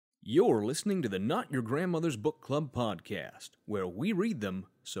You're listening to the Not Your Grandmother's Book Club podcast, where we read them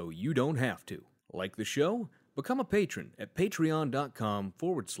so you don't have to. Like the show? Become a patron at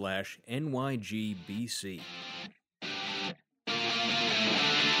patreon.com/NYGBC.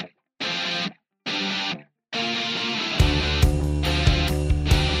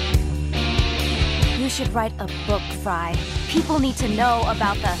 You should write a book, Fry. People need to know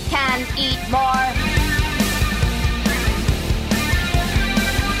about the can eat more.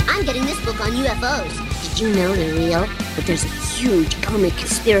 I'm getting this book on UFOs. Did you know they're real? But there's a huge comic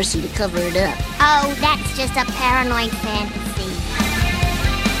conspiracy to cover it up. Oh, that's just a paranoid fantasy.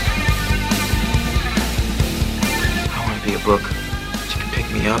 I want to be a book. You can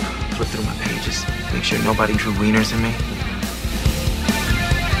pick me up, flip through my pages, make sure nobody drew wieners in me.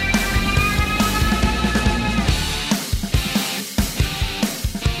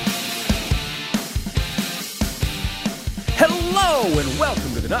 Hello and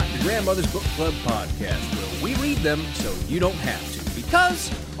welcome to the Not Your Grandmother's Book Club podcast, where we read them so you don't have to,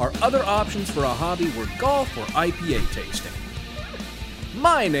 because our other options for a hobby were golf or IPA tasting.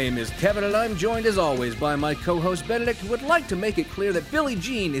 My name is Kevin, and I'm joined as always by my co-host Benedict, who would like to make it clear that Billie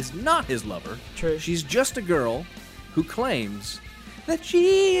Jean is not his lover. True. She's just a girl who claims that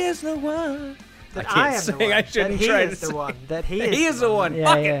she is the one. That I can't am sing. the one. I shouldn't that try he to is the sing. one. That he He is the one. Yeah,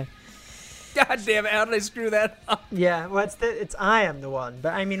 Fuck yeah. it. God damn it! How did I screw that up? Yeah, well, it's I am the one,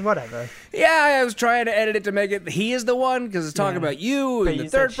 but I mean, whatever. Yeah, I was trying to edit it to make it he is the one because it's talking Yeah. about you But and the you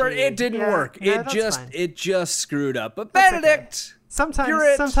third said person. she. It didn't Yeah, work. no, it that's fine. just screwed up. But That's okay. Benedict, you're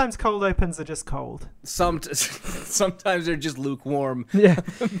it. Sometimes cold opens are just cold. Sometimes they're just lukewarm. Yeah.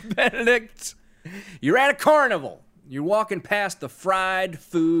 Benedict, you're at a carnival. You're walking past the fried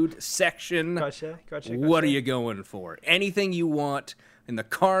food section. Gotcha. What are you going for? Anything you want in the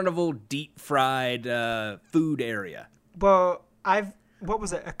carnival deep fried food area. Well, what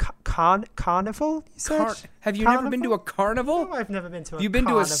was it? A carnival? You said? Have you never been to a carnival? No, I've never been to a Have you been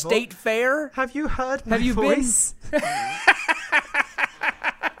carnival. to a state fair? Have you heard my Have you voice?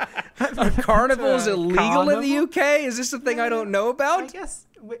 Are carnivals to a illegal in the carnival? UK? Is this a thing I don't know I about? guess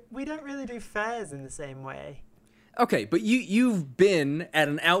we don't really do fairs in the same way. Okay, but you've been at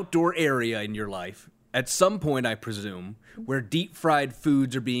an outdoor area in your life, at some point I presume, where deep fried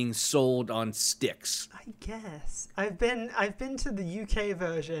foods are being sold on sticks. I guess I've been to the UK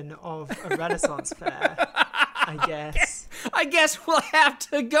version of a Renaissance fair. I guess. I guess we'll have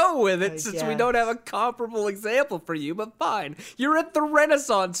to go with it I since we don't have a guess. comparable example for you, but fine. You're at the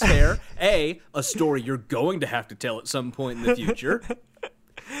Renaissance fair. A story you're going to have to tell at some point in the future.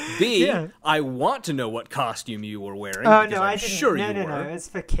 B, Yeah. I want to know what costume you were wearing. Oh because no, I'm I didn't. Sure no, you no, were. no. It's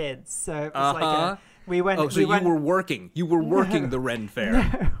for kids. So it was like we went. Oh, so we you went, were working. You were working the Ren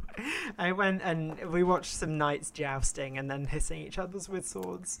Fair. I went and we watched some knights jousting and then hitting each other's with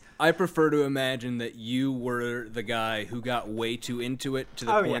swords. I prefer to imagine that you were the guy who got way too into it to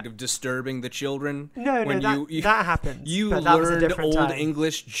the Oh, point yeah. of disturbing the children. No, when that happened. You but that was a learned different Old time.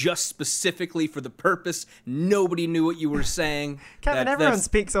 English just specifically for the purpose. Nobody knew what you were saying. Kevin, everyone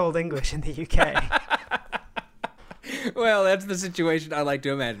speaks Old English in the UK. Well, that's the situation I like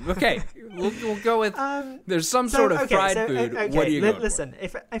to imagine. Okay, we'll go with. There's some sort of fried food. Okay, what are you going for? listen,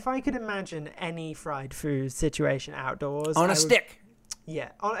 if I could imagine any fried food situation outdoors On a stick.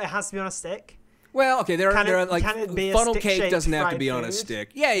 Yeah, it has to be on a stick. Well, okay, there are like can it be a funnel cake stick-shaped doesn't have to fried be on a food?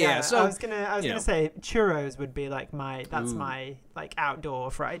 stick. Yeah. So I was gonna you know. say churros would be like my Ooh. like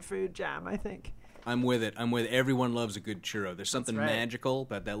outdoor fried food jam. I think. I'm with it. Everyone loves a good churro. There's something right. magical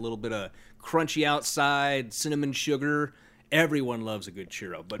about that little bit of crunchy outside, cinnamon sugar. Everyone loves a good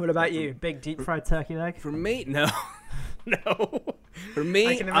churro. But What about you? Big deep fried turkey leg? For me, no. For me,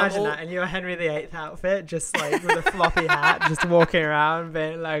 I can imagine that in your Henry VIII outfit, just like with a floppy hat, just walking around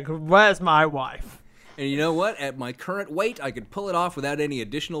being like, "Where's my wife?" And you know what? At my current weight, I could pull it off without any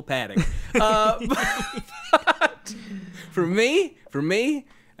additional padding. But for me,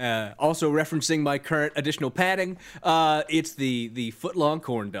 also referencing my current additional padding, it's the foot-long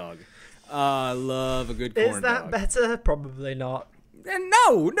corn dog. I love a good corn dog. Is that better? Probably not. And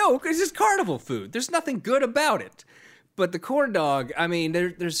no, because it's carnival food. There's nothing good about it. But the corn dog, I mean,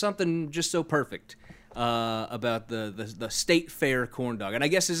 there's something just so perfect about the state fair corn dog. And I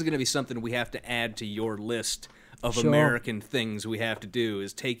guess this is going to be something we have to add to your list of Sure. American things we have to do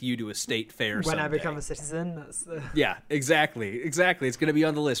is take you to a state fair When someday. I become a citizen, that's the... Yeah, exactly. It's going to be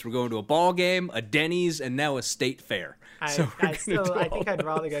on the list. We're going to a ball game, a Denny's, and now a state fair. I think I'd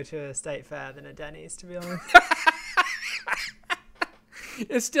rather go to a state fair than a Denny's, to be honest.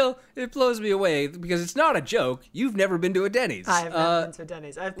 It blows me away because it's not a joke. You've never been to a Denny's. I have never been to a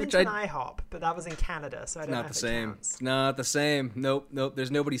Denny's. I've been to an IHOP, but that was in Canada, so I don't know if it counts. It's not the same. Nope.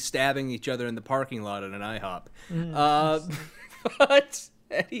 There's nobody stabbing each other in the parking lot at an IHOP. But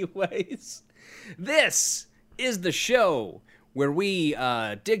anyways, this is the show where we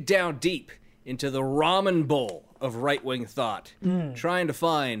dig down deep into the ramen bowl of right-wing thought, trying to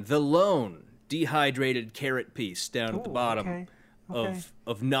find the lone dehydrated carrot piece down at the bottom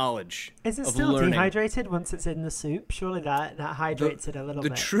of knowledge. Is it of still learning. dehydrated once it's in the soup? Surely that hydrates it a little bit.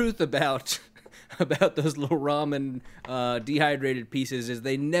 The truth about those little ramen dehydrated pieces is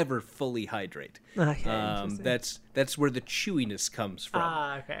they never fully hydrate. Okay, that's where the chewiness comes from.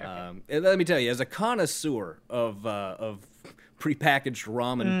 Okay. And let me tell you, as a connoisseur of prepackaged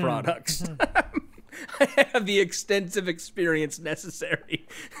ramen products, I have the extensive experience necessary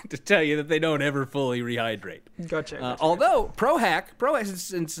to tell you that they don't ever fully rehydrate. Gotcha. Although pro hack,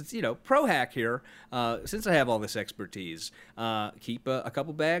 since it's pro hack here, since I have all this expertise, keep a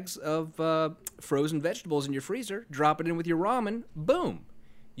couple bags of frozen vegetables in your freezer, drop it in with your ramen, boom,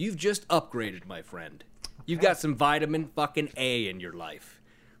 you've just upgraded, my friend. You've got some vitamin fucking A in your life.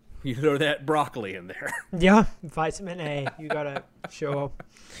 You throw that broccoli in there. Yeah, vitamin A. You gotta sure.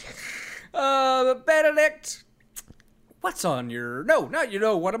 Benedict, what's on your... No, not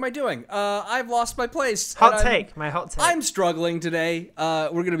what am I doing? I've lost my place. My hot take. I'm struggling today. We're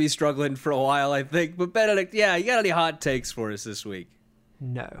going to be struggling for a while, I think. But Benedict, you got any hot takes for us this week?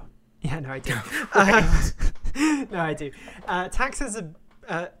 No. Yeah, no, I do. No, I do. Taxes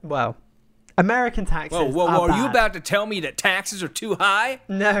are... American taxes are Are bad. you about to tell me that taxes are too high?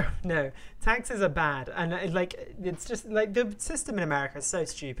 No. Taxes are bad. And it's just like the system in America is so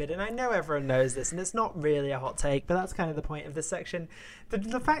stupid. And I know everyone knows this, and it's not really a hot take, but that's kind of the point of this section.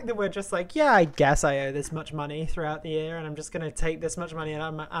 The fact that we're just like, yeah, I guess I owe this much money throughout the year, and I'm just going to take this much money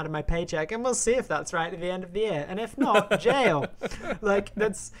out of my paycheck, and we'll see if that's right at the end of the year. And if not, jail.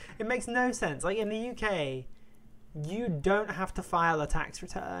 It makes no sense. Like in the UK, you don't have to file a tax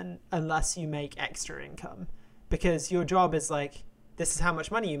return unless you make extra income, because your job is like, this is how much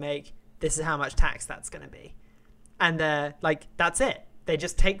money you make, this is how much tax that's going to be. And that's it. They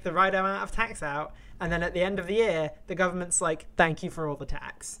just take the right amount of tax out, and then at the end of the year, the government's like, thank you for all the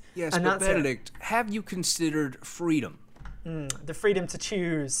tax. Yes, and but Benedict, have you considered freedom? The freedom to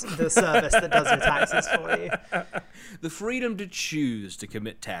choose the service that does your taxes for you. The freedom to choose to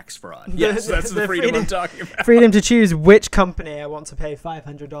commit tax fraud. Yes, that's the freedom I'm talking about. Freedom to choose which company I want to pay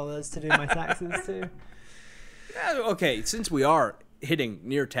 $500 to do my taxes to. Okay, since we are hitting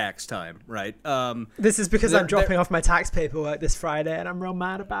near tax time, right? This is because I'm dropping off my tax paperwork this Friday, and I'm real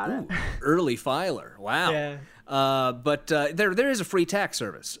mad about it. Early filer. Wow. Yeah. But there is a free tax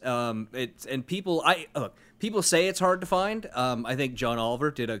service. People say it's hard to find. I think John Oliver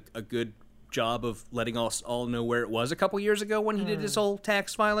did a good job of letting us all know where it was a couple years ago when he did his whole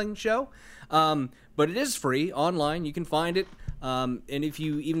tax filing show. But it is free online. You can find it. And if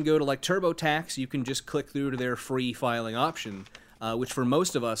you even go to like TurboTax, you can just click through to their free filing option, which for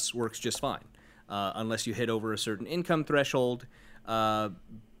most of us works just fine, unless you hit over a certain income threshold.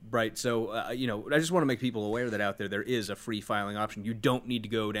 Right, so, I just want to make people aware that out there is a free filing option. You don't need to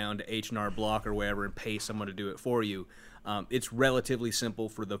go down to H&R Block or wherever and pay someone to do it for you. It's relatively simple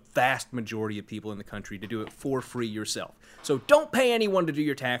for the vast majority of people in the country to do it for free yourself. So don't pay anyone to do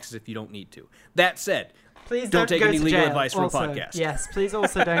your taxes if you don't need to. That said, please don't take go any to legal jail. advice from Also, a podcast. Yes, please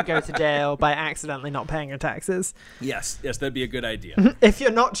also don't go to jail by accidentally not paying your taxes. Yes, that'd be a good idea. If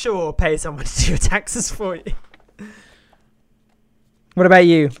you're not sure, pay someone to do your taxes for you. What about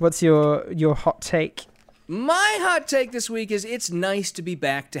you? What's your hot take? My hot take this week is it's nice to be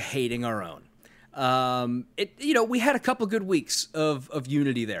back to hating our own. We had a couple good weeks of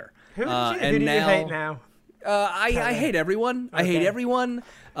unity there. Who do you hate now? I hate everyone. Okay. I hate everyone.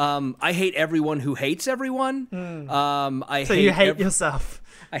 I hate everyone who hates everyone. You hate yourself.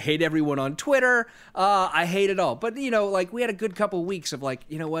 I hate everyone on Twitter. I hate it all. But, we had a good couple of weeks of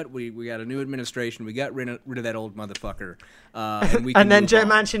you know what? We got a new administration. We got rid of that old motherfucker. And then Joe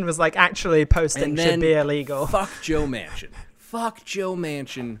Manchin was like, actually posting should be illegal. Fuck Joe Manchin. Fuck Joe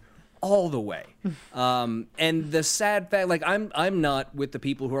Manchin all the way. And the sad fact, I'm not with the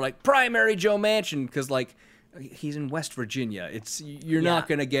people who are like, primary Joe Manchin, because, he's in West Virginia. You're not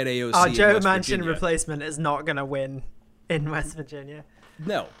going to get AOC Our Joe West Manchin Virginia. Replacement is not going to win in West Virginia.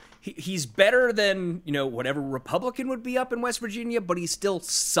 No. He's better than, whatever Republican would be up in West Virginia, but he still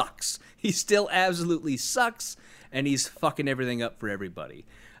sucks. He still absolutely sucks, and he's fucking everything up for everybody.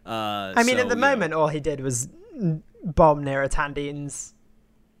 At the moment, all he did was bomb Neera Tandine's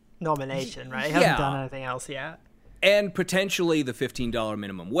nomination, right? He hasn't done anything else yet. And potentially the $15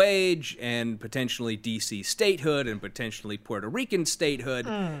 minimum wage, and potentially DC statehood, and potentially Puerto Rican statehood,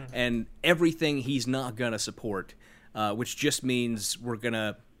 and everything he's not going to support, which just means we're going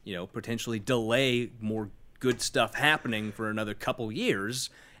to, potentially delay more good stuff happening for another couple years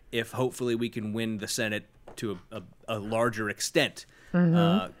if hopefully we can win the Senate to a larger extent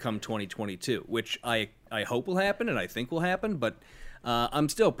come 2022, which I hope will happen and I think will happen, but I'm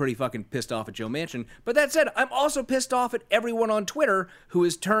still pretty fucking pissed off at Joe Manchin. But that said, I'm also pissed off at everyone on Twitter who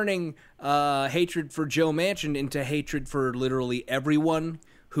is turning hatred for Joe Manchin into hatred for literally everyone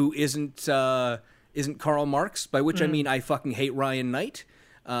who isn't Karl Marx, by which I mean I fucking hate Ryan Knight.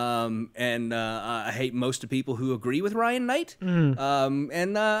 And I hate most of people who agree with Ryan Knight.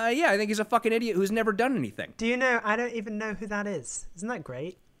 I think he's a fucking idiot who's never done anything. Do you know? I don't even know who that is. Isn't that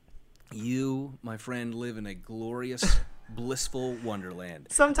great? You, my friend, live in a glorious, blissful wonderland.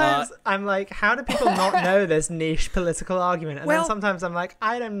 Sometimes I'm like, how do people not know this niche political argument? And then sometimes I'm like,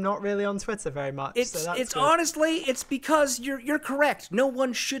 I'm not really on Twitter very much. It's honestly, it's because you're correct. No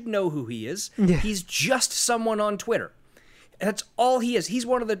one should know who he is. Yeah. He's just someone on Twitter. That's all he is. He's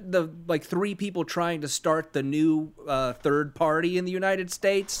one of the like 3 people trying to start the new third party in the United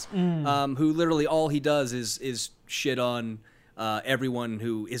States, who literally all he does is shit on everyone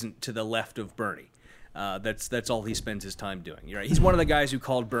who isn't to the left of Bernie. That's all he spends his time doing. Right? He's one of the guys who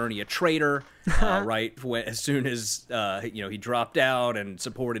called Bernie a traitor, right? As soon as he dropped out and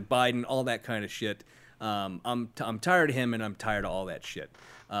supported Biden, all that kind of shit. I'm tired of him, and I'm tired of all that shit.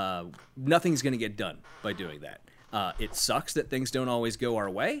 Nothing's gonna get done by doing that. It sucks that things don't always go our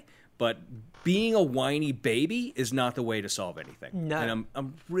way, but being a whiny baby is not the way to solve anything. No. And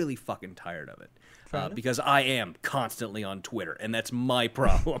I'm really fucking tired of it. Because I am constantly on Twitter, and that's my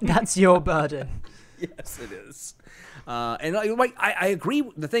problem. That's your burden. Yes, it is. And I agree.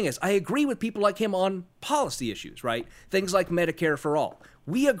 The thing is, I agree with people like him on policy issues, right? Things like Medicare for all.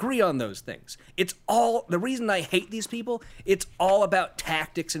 We agree on those things. It's all the reason I hate these people. It's all about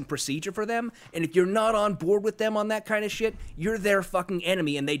tactics and procedure for them. And if you're not on board with them on that kind of shit, you're their fucking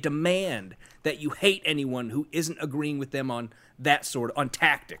enemy, and they demand that you hate anyone who isn't agreeing with them on on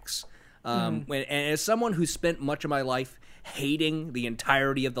tactics. And as someone who spent much of my life hating the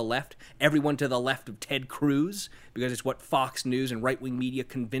entirety of the left, everyone to the left of Ted Cruz, because it's what Fox News and right-wing media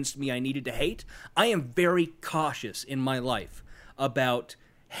convinced me I needed to hate, I am very cautious in my life about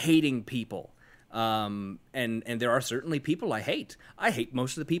hating people. And there are certainly people I hate. I hate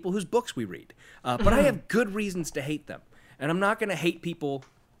most of the people whose books we read. But I have good reasons to hate them. And I'm not going to hate people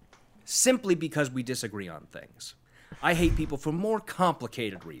simply because we disagree on things. I hate people for more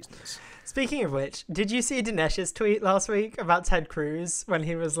complicated reasons. Speaking of which, did you see Dinesh's tweet last week about Ted Cruz when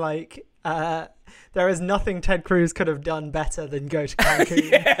he was like, there is nothing Ted Cruz could have done better than go to Cancun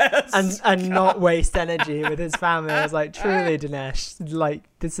yes, and not waste energy with his family. I was like, truly, Dinesh, like,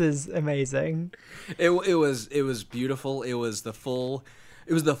 this is amazing. It was beautiful. It was the full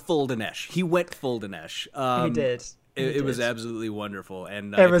Dinesh. He went full Dinesh. He did. It was absolutely wonderful.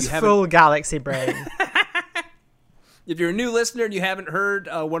 And it was full galaxy brain. If you're a new listener and you haven't heard,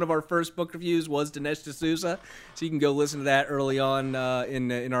 one of our first book reviews was Dinesh D'Souza, so you can go listen to that early on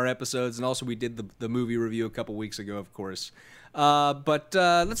in our episodes. And also we did the movie review a couple weeks ago, of course. But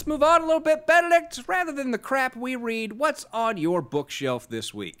let's move on a little bit. Benedict, rather than the crap we read, what's on your bookshelf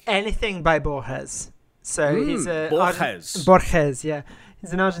this week? Anything by Borges. So he's a... Borges, yeah.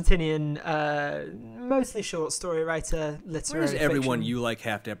 He's an Argentinian, mostly short story writer, literary fiction. Why does everyone you like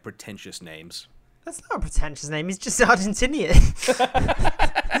have to have pretentious names? That's not a pretentious name. He's just Argentinian.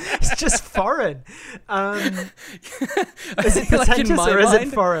 It's just foreign. Is it pretentious or is it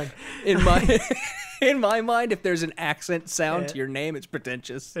foreign? In my mind, if there's an accent sound to your name, it's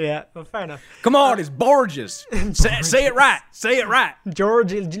pretentious. Yeah, well, fair enough. Come on, it's Borges. Say it right. Say it right.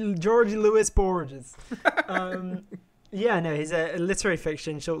 George Louis Borges. Yeah, no, he's a literary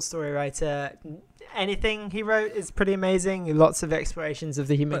fiction short story writer. Anything he wrote is pretty amazing. Lots of explorations of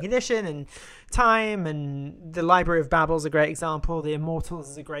the human condition and time, and the Library of Babel is a great example. The Immortals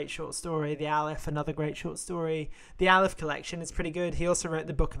is a great short story. The Aleph, another great short story. The Aleph collection is pretty good. He also wrote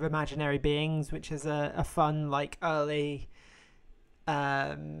the Book of Imaginary Beings, which is a fun, like, early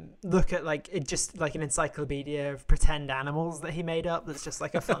look at, like, it just like an encyclopedia of pretend animals that he made up. That's just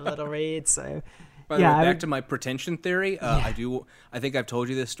like a fun little read. So. By the way, back to my pretension theory, I think I've told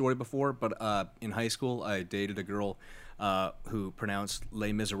you this story before, but in high school, I dated a girl who pronounced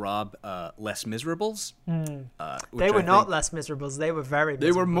Les Miserables Les Miserables. They were not Les Miserables. They were very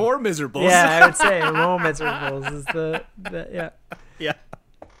miserable. They were more miserables. Yeah, I would say more miserables is the yeah. Yeah.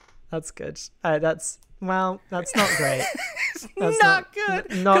 That's good. That's not great. not good.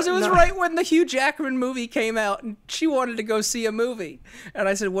 Because it was right when the Hugh Jackman movie came out, and she wanted to go see a movie. And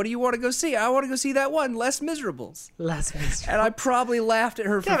I said, what do you want to go see? I want to go see that one, Les Miserables. Les Miserables. And I probably laughed at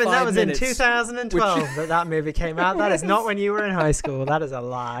her for 5 minutes. That was in 2012 that movie came out. That is not when you were in high school. That is a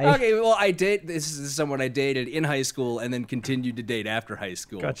lie. Okay, well, this is someone I dated in high school and then continued to date after high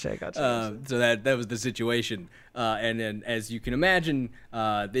school. Gotcha. So that was the situation. And then, as you can imagine,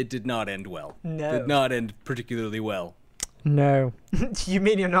 it did not end well. No. Did not end particularly well. No. You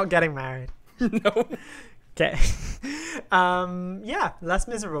mean you're not getting married? No. Okay. Less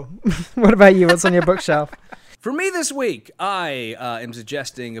miserable. What about you? What's on your bookshelf? For me this week, I am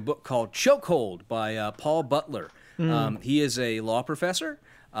suggesting a book called Chokehold by Paul Butler. He is a law professor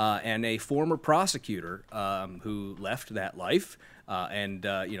and a former prosecutor who left that life and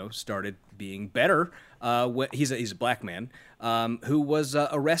started being better. He's a black man who was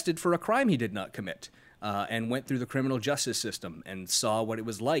arrested for a crime he did not commit. And went through the criminal justice system and saw what it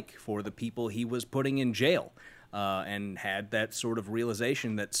was like for the people he was putting in jail, and had that sort of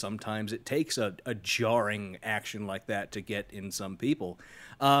realization that sometimes it takes a jarring action like that to get in some people.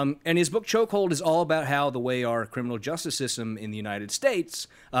 And his book Chokehold is all about how the way our criminal justice system in the United States,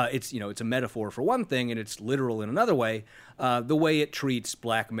 it's a metaphor for one thing and it's literal in another way, the way it treats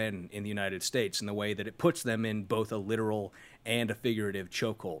black men in the United States and the way that it puts them in both a literal and a figurative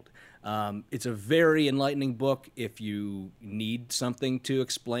chokehold. It's a very enlightening book if you need something to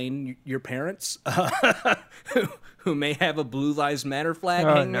explain your parents who may have a Blue Lives Matter flag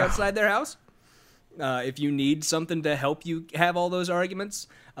hanging outside their house. If you need something to help you have all those arguments.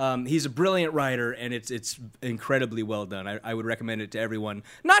 He's a brilliant writer, and it's incredibly well done. I would recommend it to everyone,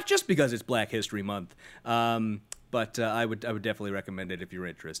 not just because it's Black History Month, but I would definitely recommend it if you're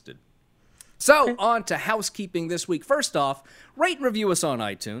interested. So, on to housekeeping this week. First off, rate and review us on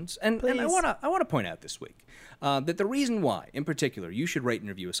iTunes. And I want to point out this week that the reason why, in particular, you should rate and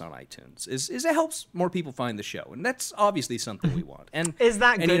review us on iTunes is it helps more people find the show. And that's obviously something we want. And is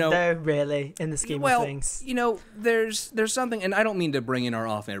that good, though, really, in the scheme of things? There's something, and I don't mean to bring in our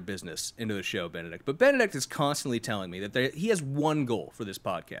off-air business into the show, Benedict, but Benedict is constantly telling me that he has one goal for this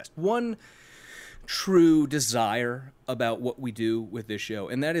podcast, one true desire about what we do with this show,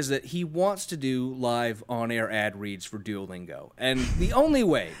 and that is that he wants to do live on-air ad reads for Duolingo. And the only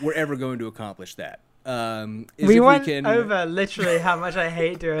way we're ever going to accomplish that is we if went we can over literally how much I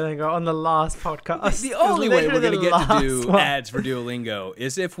hate Duolingo on the last podcast. The only way we're going to get to do ads for Duolingo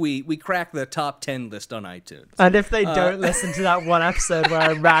is if we crack the top 10 list on iTunes. And if they don't listen to that one episode where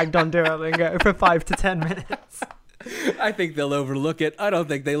I ragged on Duolingo for 5 to 10 minutes. I think they'll overlook it. I don't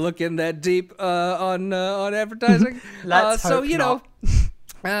think they look in that deep on advertising. Let's hope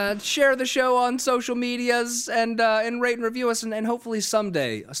not. Share the show on social medias and rate and review us, and hopefully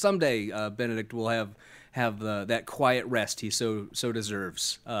someday Benedict will have that quiet rest he so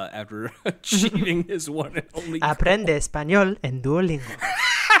deserves after achieving his one and only goal. Aprende español en Duolingo.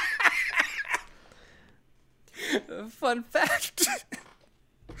 Fun fact.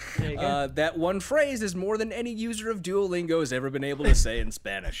 That one phrase is more than any user of Duolingo has ever been able to say in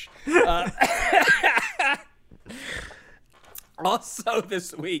Spanish. Also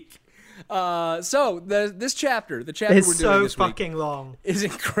this week, this chapter, the chapter we're doing this week, fucking long, is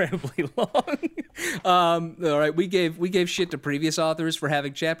incredibly long. All right, we gave shit to previous authors for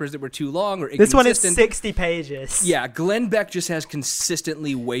having chapters that were too long or inconsistent. This one is 60 pages. Yeah, Glenn Beck just has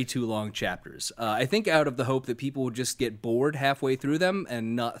consistently way too long chapters. I think out of the hope that people will just get bored halfway through them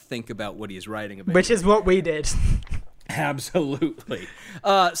and not think about what he's writing about. Which is what we did. Absolutely.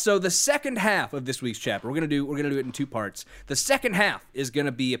 So the second half of this week's chapter, we're gonna do it in two parts. The second half is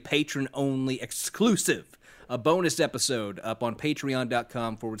gonna be a patron-only exclusive, a bonus episode up on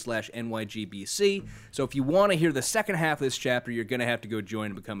patreon.com/NYGBC. So if you want to hear the second half of this chapter, you're gonna have to go join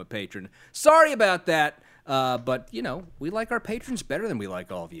and become a patron. Sorry about that, but we like our patrons better than we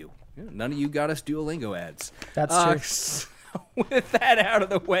like all of you. None of you got us Duolingo ads. That's true. With that out of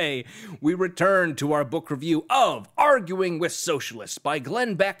the way, we return to our book review of Arguing with Socialists by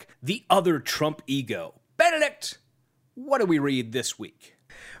Glenn Beck, The Other Trump Ego. Benedict, what do we read this week?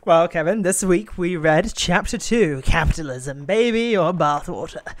 Well, Kevin, this week we read Chapter 2, Capitalism, Baby or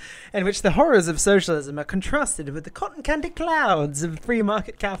Bathwater, in which the horrors of socialism are contrasted with the cotton candy clouds of free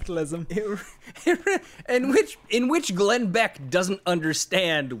market capitalism. in which Glenn Beck doesn't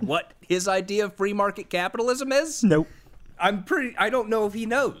understand what his idea of free market capitalism is? Nope. I don't know if he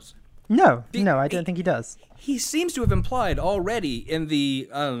knows. No, I don't think he does. He seems to have implied already in the,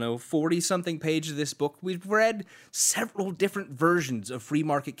 40-something page of this book, we've read several different versions of free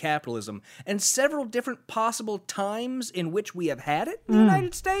market capitalism and several different possible times in which we have had it in the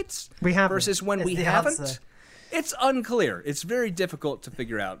United States we haven't. versus when we haven't. Answer. It's unclear. It's very difficult to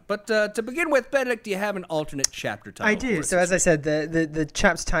figure out. But to begin with, Benedict, do you have an alternate chapter title? I do. So as I said, the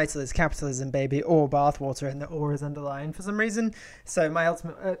chapter title is Capitalism, Baby, or Bathwater, and the or is underlined for some reason. So my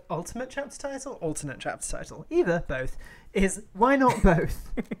alternate chapter title, either, both, is Why Not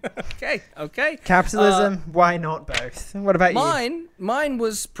Both? Okay. Capitalism, why not both? What about you? Mine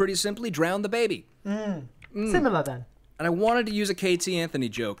was pretty simply Drown the Baby. Similar then. And I wanted to use a K.T. Anthony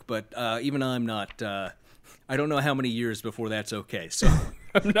joke, but even I'm not... I don't know how many years before that's okay, so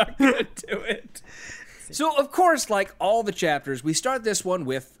I'm not going to do it. So, of course, like all the chapters, we start this one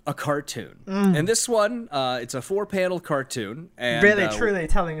with a cartoon. And this one, it's a 4-panel cartoon. And, really, truly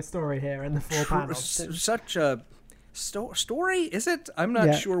telling a story here in the 4 panels. Such a story, is it? I'm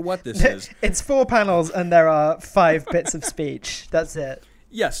not sure what this is. It's 4 panels, and there are 5 bits of speech. That's it.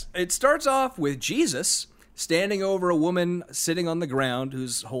 Yes, it starts off with Jesus standing over a woman sitting on the ground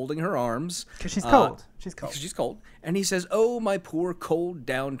who's holding her arms. Because she's cold. She's cold. And he says, "Oh, my poor, cold,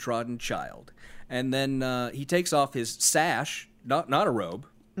 downtrodden child." And then he takes off his sash, not a robe,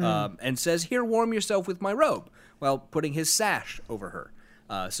 and says, "Here, warm yourself with my robe," while putting his sash over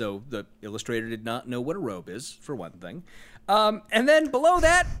her. So the illustrator did not know what a robe is, for one thing. And then below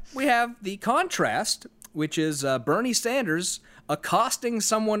that, we have the contrast, which is Bernie Sanders accosting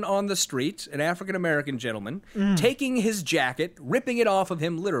someone on the street, an African-American gentleman, taking his jacket, ripping it off of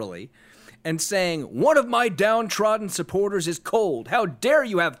him literally, and saying, "One of my downtrodden supporters is cold. How dare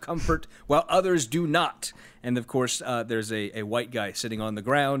you have comfort while others do not?" And, of course, there's a white guy sitting on the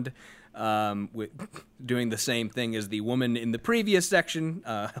ground doing the same thing as the woman in the previous section,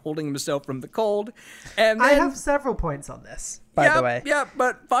 holding himself from the cold. And then, I have several points on this, by the way. Yeah,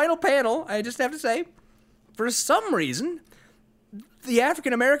 but final panel, I just have to say, for some reason, the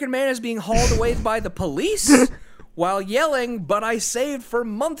African-American man is being hauled away by the police while yelling, "But I saved for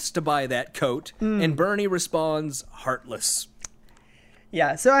months to buy that coat." And Bernie responds, "Heartless."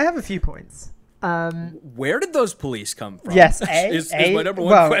 Yeah, so I have a few points. Where did those police come from? Yes, is my number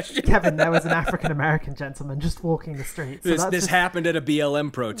one question. Kevin, there was an African-American gentleman just walking the street. So this happened at a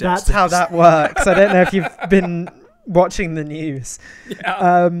BLM protest. That's how that works. I don't know if you've been watching the news.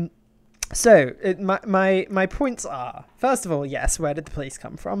 Yeah. So my points are, first of all, yes, where did the police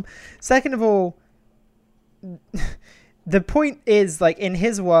come from? Second of all, the point is, like, in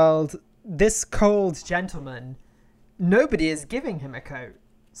his world, this cold gentleman, nobody is giving him a coat.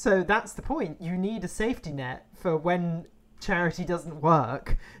 So that's the point. You need a safety net for when charity doesn't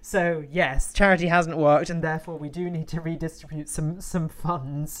work. So yes, charity hasn't worked, and therefore we do need to redistribute some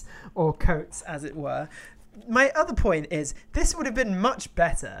funds, or coats as it were. My other point is, this would have been much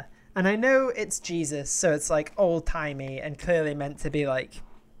better. And I know it's Jesus, so it's like old-timey and clearly meant to be like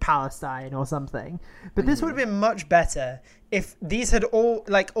Palestine or something. But this would have been much better if these had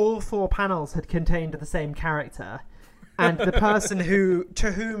all 4 panels had contained the same character. And the person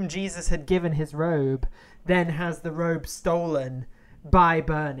to whom Jesus had given his robe then has the robe stolen by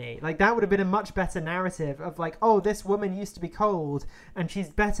Bernie. Like, that would have been a much better narrative of like, oh, this woman used to be cold and she's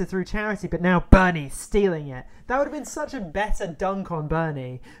better through charity, but now Bernie's stealing it. That would have been such a better dunk on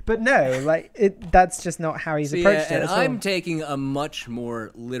Bernie. But no, that's just not how he's approached it. And I'm taking a much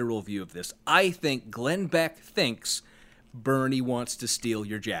more literal view of this. I think Glenn Beck thinks Bernie wants to steal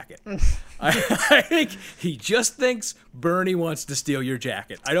your jacket. I think he just thinks Bernie wants to steal your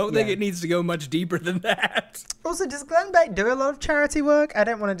jacket. I don't think it needs to go much deeper than that. Also, does Glenn Beck do a lot of charity work? I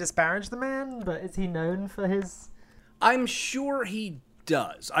don't want to disparage the man, but is he known for his... I'm sure he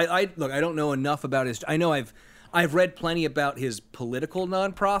does. Look, I don't know enough about his... I know I've read plenty about his political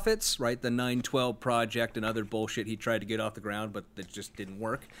nonprofits, right? The 912 Project and other bullshit he tried to get off the ground, but that just didn't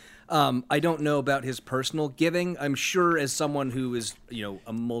work. I don't know about his personal giving. I'm sure as someone who is,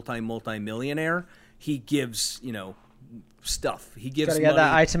 a multi-millionaire, he gives, stuff. He gives money. Gotta get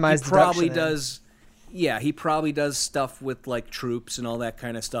that itemized deduction. He probably in. does. Yeah, he probably does stuff with like troops and all that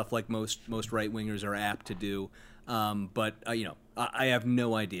kind of stuff, like most right wingers are apt to do. But I have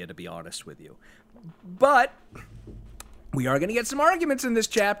no idea, to be honest with you. But we are going to get some arguments in this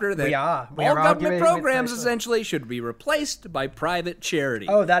chapter that all government programs essentially should be replaced by private charity.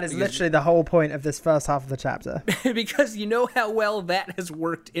 Oh, that is literally the whole point of this first half of the chapter. Because you know how well that has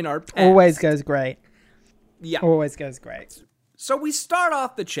worked in our past. Always goes great. Yeah. Always goes great. So we start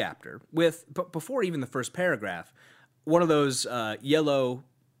off the chapter with, before even the first paragraph, one of those yellow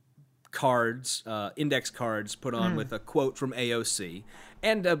cards, index cards put on with a quote from AOC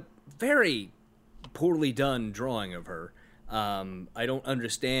and a very poorly done drawing of her. I don't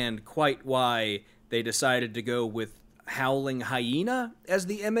understand quite why they decided to go with howling hyena as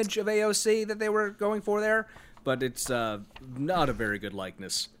the image of AOC that they were going for there, but it's not a very good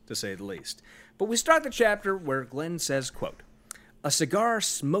likeness, to say the least. But we start the chapter where Glenn says, quote, "A cigar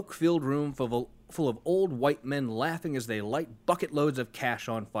smoke-filled room full of old white men laughing as they light bucket loads of cash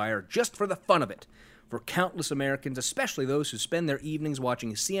on fire just for the fun of it. For countless Americans, especially those who spend their evenings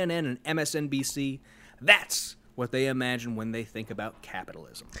watching CNN and MSNBC, that's what they imagine when they think about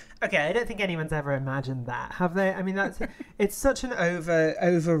capitalism." Okay, I don't think anyone's ever imagined that, have they? I mean, it's such an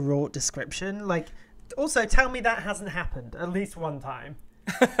overwrought description. Like, also, tell me that hasn't happened at least one time.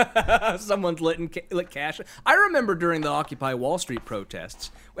 Someone's lit cash. I remember during the Occupy Wall Street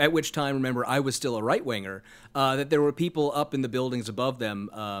protests, at which time, remember, I was still a right-winger, that there were people up in the buildings above them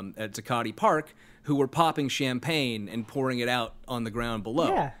at Zuccotti Park who were popping champagne and pouring it out on the ground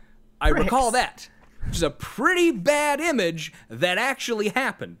below. Yeah, I recall that. Which is a pretty bad image that actually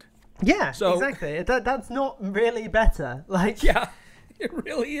happened. Yeah, so, exactly. That's not really better. Like, yeah, it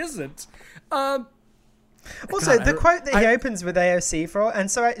really isn't. Also, the quote that he opens with AOC for,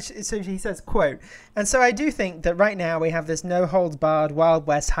 and so he says, quote, "And so I do think that right now we have this no-holds-barred, Wild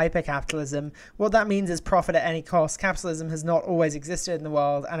West hyper-capitalism. What that means is profit at any cost. Capitalism has not always existed in the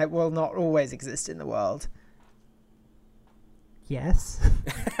world, and it will not always exist in the world." Yes.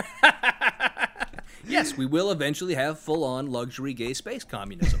 Yes, we will eventually have full-on luxury gay space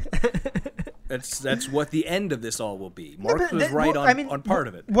communism. That's what the end of this all will be. Marx was right on part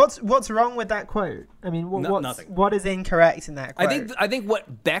of it. What's wrong with that quote? I mean, nothing. What is incorrect in that quote? I think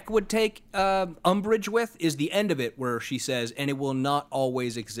what Beck would take umbrage with is the end of it, where she says, "And it will not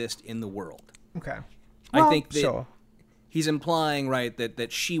always exist in the world." Okay. I think that he's implying, right,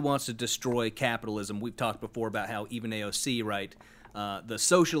 that she wants to destroy capitalism. We've talked before about how even AOC, right, the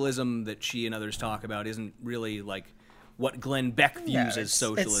socialism that she and others talk about isn't really like what Glenn Beck views as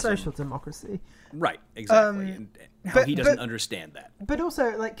socialism. It's social democracy. Right, exactly. And how he doesn't understand that. But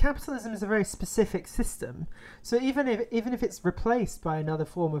also, like, capitalism is a very specific system. So even if it's replaced by another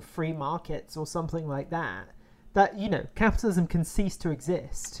form of free markets or something like that, capitalism can cease to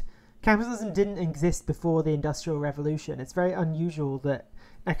exist. Capitalism didn't exist before the Industrial Revolution. It's very unusual that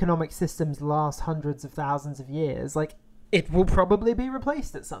economic systems last hundreds of thousands of years. Like, it will probably be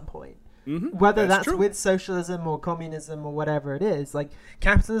replaced at some point. Mm-hmm. Whether that's with socialism or communism or whatever it is, like,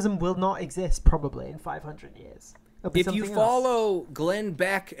 capitalism will not exist probably in 500 years. If you follow Glenn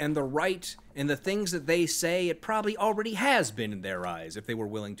Beck and the right and the things that they say, it probably already has been in their eyes, if they were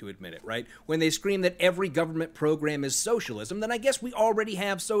willing to admit it, right? When they scream that every government program is socialism, then I guess we already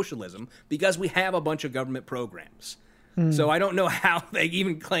have socialism because we have a bunch of government programs. So I don't know how they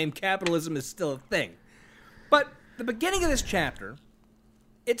even claim capitalism is still a thing. But the beginning of this chapter,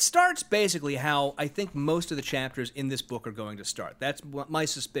 it starts basically how I think most of the chapters in this book are going to start. That's my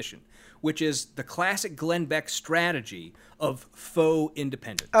suspicion, which is the classic Glenn Beck strategy of faux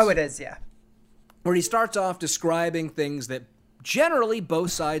independence. Oh, it is, yeah. Where he starts off describing things that generally both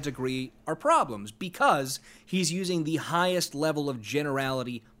sides agree are problems because he's using the highest level of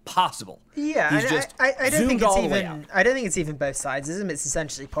generality possible. Yeah, I don't think it's even both sides. It's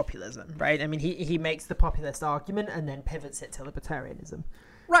essentially populism, right? I mean, he makes the populist argument and then pivots it to libertarianism.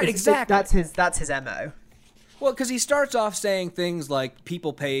 Right, exactly. That's his MO. Well, because he starts off saying things like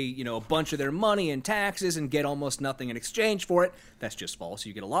people pay, a bunch of their money in taxes and get almost nothing in exchange for it. That's just false.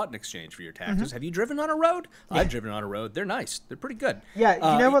 You get a lot in exchange for your taxes. Mm-hmm. Have you driven on a road? Yeah. I've driven on a road. They're nice. They're pretty good. Yeah,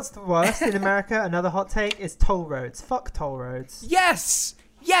 you know what's the worst in America? Another hot take is toll roads. Fuck toll roads. Yes!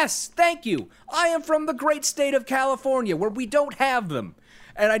 Yes, thank you. I am from the great state of California where we don't have them.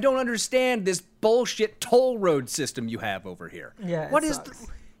 And I don't understand this bullshit toll road system you have over here. Yeah, what is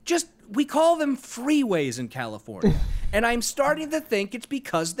we call them freeways in California. And I'm starting to think it's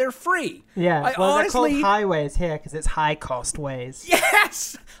because they're free. Yeah, they're called highways here because it's high-cost ways.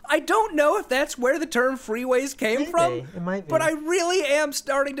 Yes! I don't know if that's where the term freeways came from. It might be. But I really am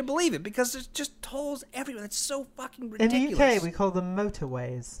starting to believe it because there's just tolls everywhere. That's so fucking ridiculous. In the UK, we call them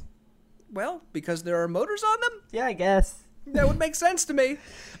motorways. Well, because there are motors on them? Yeah, I guess. That would make sense to me.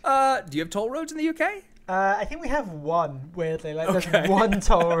 Do you have toll roads in the UK? I think we have one, weirdly. There's one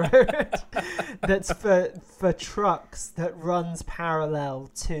toll road that's for trucks that runs parallel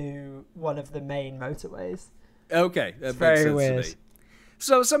to one of the main motorways. Okay, that makes very sense weird. To me.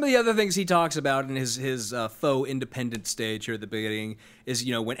 So some of the other things he talks about in his faux independent stage here at the beginning is,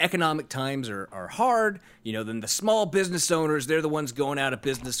 when economic times are hard, then the small business owners, they're the ones going out of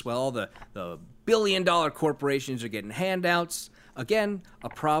business while the billion-dollar corporations are getting handouts. Again, a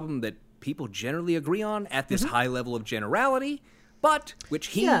problem that people generally agree on at this high level of generality, but which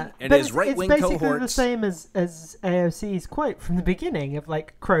he and his right-wing cohorts... It's basically the same as AOC's quote from the beginning of,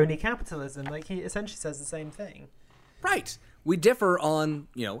 crony capitalism. He essentially says the same thing. Right. We differ on,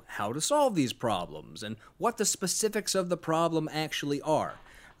 how to solve these problems and what the specifics of the problem actually are.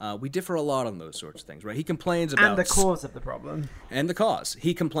 We differ a lot on those sorts of things, right? He complains about... And the cause of the problem. And the cause.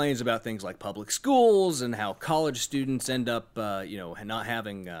 He complains about things like public schools and how college students end up,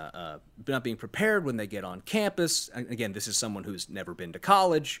 not being prepared when they get on campus. Again, this is someone who's never been to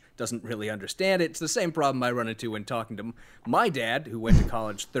college, doesn't really understand it. It's the same problem I run into when talking to my dad, who went to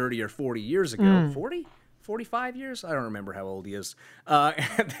college 30 or 40 years ago. 40? 45 years? I don't remember how old he is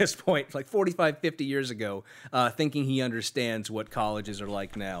at this point, like 45, 50 years ago, thinking he understands what colleges are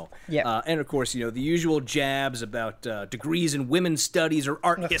like now. Yeah. And, of course, the usual jabs about degrees in women's studies or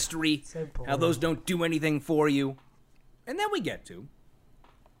art history, so how those don't do anything for you. And then we get to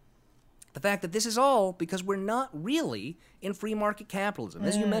the fact that this is all because we're not really in free market capitalism.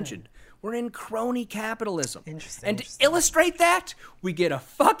 As you mentioned, we're in crony capitalism. Interesting. And to illustrate that, we get a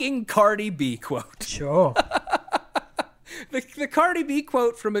fucking Cardi B quote. Sure. The Cardi B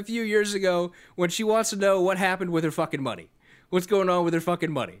quote from a few years ago when she wants to know what happened with her fucking money. What's going on with her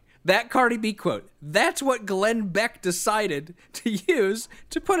fucking money. That Cardi B quote, that's what Glenn Beck decided to use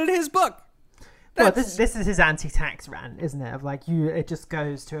to put in his book. Well, this is his anti-tax rant, isn't it? Of like, it just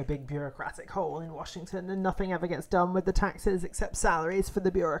goes to a big bureaucratic hole in Washington and nothing ever gets done with the taxes except salaries for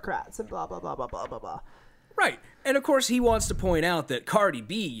the bureaucrats and blah, blah, blah, blah, blah, blah, blah. Right. And of course he wants to point out that Cardi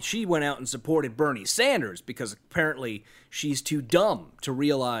B, she went out and supported Bernie Sanders because apparently she's too dumb to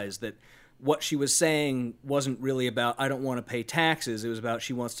realize that what she was saying wasn't really about, I don't want to pay taxes. It was about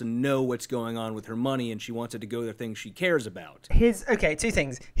she wants to know what's going on with her money and she wanted to go to the things she cares about. Okay, two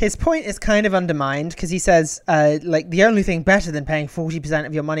things. His point is kind of undermined because he says, the only thing better than paying 40%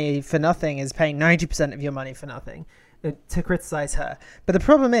 of your money for nothing is paying 90% of your money for nothing, to criticize her. But the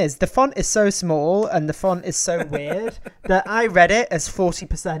problem is the font is so small and the font is so weird that I read it as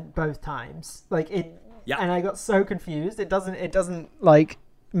 40% both times. Yeah. And I got so confused. It doesn't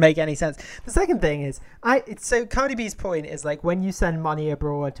make any sense. The second thing is, so Cardi B's point is like when you send money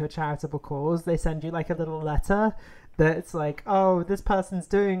abroad to a charitable cause, they send you like a little letter that's like, oh, this person's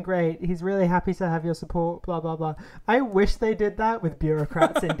doing great, he's really happy to have your support, blah blah blah. I wish they did that with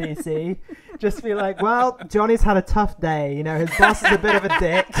bureaucrats in DC. Just be like, well, Johnny's had a tough day, his boss is a bit of a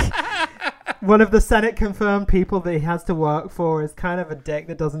dick. One of the Senate confirmed people that he has to work for is kind of a dick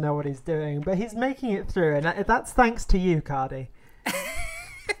that doesn't know what he's doing, but he's making it through, and that's thanks to you, Cardi.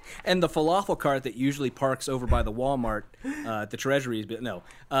 And the falafel cart that usually parks over by the Walmart at the Treasuries, but no,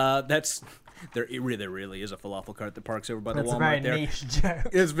 there really is a falafel cart that parks over by the Walmart there. It's a very niche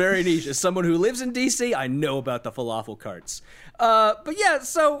joke. It's very niche. As someone who lives in D.C., I know about the falafel carts. But yeah,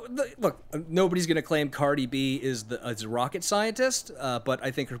 so look, nobody's going to claim Cardi B is a rocket scientist, but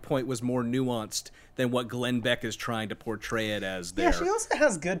I think her point was more nuanced than what Glenn Beck is trying to portray it as there. Yeah, she also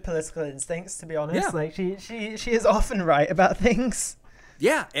has good political instincts, to be honest. Yeah. She is often right about things.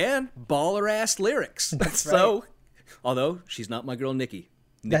 Yeah, and baller-ass lyrics. That's so, right. Although, she's not my girl Nikki.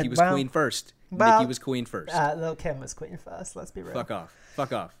 Nikki was queen first. Nikki was queen first. Lil' Kim was queen first, let's be real. Fuck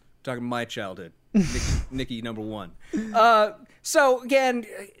off. Talking my childhood. Nikki number one. So, again,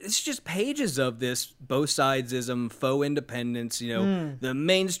 it's just pages of this both-sidesism, faux independence, the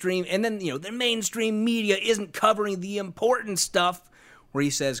mainstream, and then, the mainstream media isn't covering the important stuff, where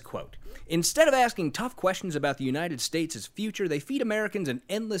he says, quote, instead of asking tough questions about the United States' future, they feed Americans an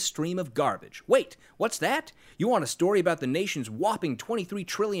endless stream of garbage. Wait, what's that? You want a story about the nation's whopping $23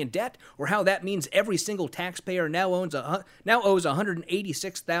 trillion debt, or how that means every single taxpayer now owes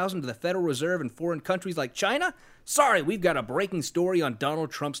 $186,000 to the Federal Reserve in foreign countries like China? Sorry, we've got a breaking story on Donald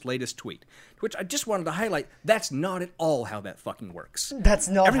Trump's latest tweet. Which I just wanted to highlight, that's not at all how that fucking works. That's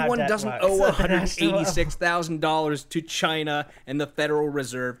not Everyone how that doesn't works. owe $186,000 to China and the Federal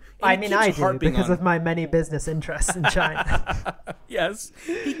Reserve. I do, because of my many business interests in China. Yes.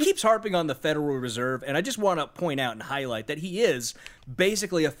 He keeps harping on the Federal Reserve, and I just want to point out and highlight that he is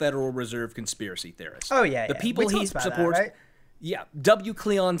basically a Federal Reserve conspiracy theorist. Oh, yeah, The people he supports... right? Yeah, W.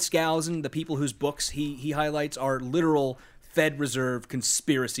 Cleon Skousen, the people whose books he highlights are literal Fed Reserve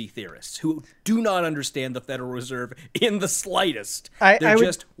conspiracy theorists who do not understand the Federal Reserve in the slightest. They're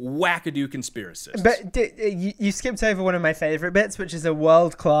just wackadoo conspiracists. But you skipped over one of my favorite bits, which is a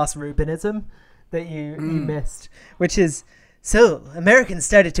world-class Rubinism that you missed, which is, so Americans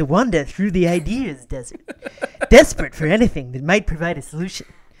started to wander through the ideas desert, desperate for anything that might provide a solution.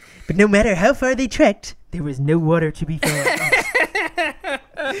 But no matter how far they trekked, there was no water to be found.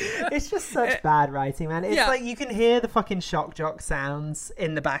 It's just such bad writing, man. It's like you can hear the fucking shock jock sounds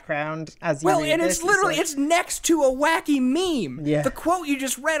in the background as you read and this. it's literally, it's next to a wacky meme. Yeah. The quote you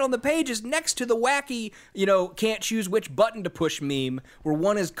just read on the page is next to the wacky, can't choose which button to push meme, where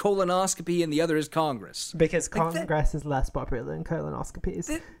one is colonoscopy and the other is Congress. Because Congress is less popular than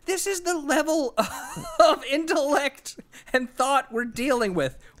colonoscopies. This is the level of intellect and thought we're dealing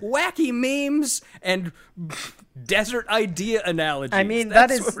with. Wacky memes and desert idea analogies. I mean, that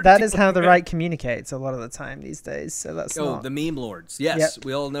is how the right communicates a lot of the time these days. So that's the meme lords. Yes,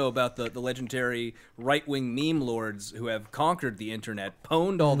 we all know about the legendary right-wing meme lords who have conquered the internet,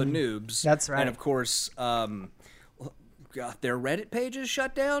 pwned all the noobs. That's right. And of course, got their Reddit pages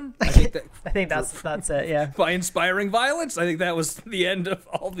shut down. I think that's it. Yeah. By inspiring violence. I think that was the end of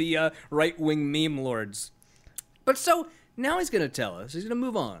all the right-wing meme lords. But so now he's going to tell us. He's going to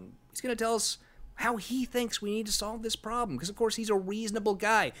move on. He's going to tell us how he thinks we need to solve this problem. Because, of course, he's a reasonable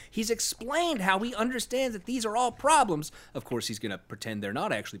guy. He's explained how he understands that these are all problems. Of course, he's going to pretend they're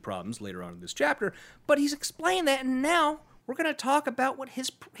not actually problems later on in this chapter. But he's explained that, and now we're going to talk about what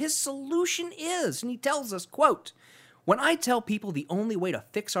his solution is. And he tells us, quote, "When I tell people the only way to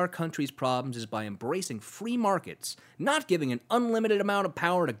fix our country's problems is by embracing free markets, not giving an unlimited amount of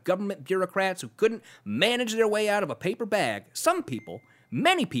power to government bureaucrats who couldn't manage their way out of a paper bag, some people,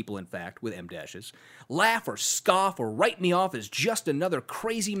 many people in fact, with M-dashes, laugh or scoff or write me off as just another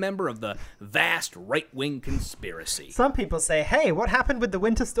crazy member of the vast right-wing conspiracy." Some people say, hey, what happened with the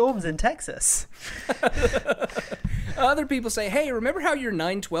winter storms in Texas? Other people say, hey, remember how your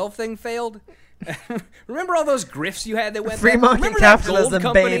 9/12 thing failed? Remember all those grifts you had that went free market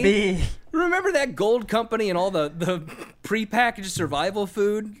capitalism, baby. Remember that gold company and all the prepackaged survival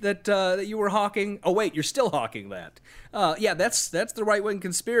food that you were hawking? Oh wait, you're still hawking that. Yeah, that's the right-wing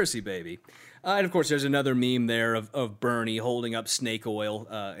conspiracy, baby. And of course, there's another meme there of Bernie holding up snake oil.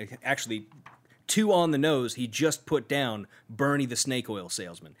 Actually, two on the nose, he just put down Bernie the snake oil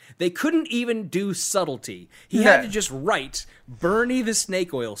salesman. They couldn't even do subtlety. He had to just write Bernie the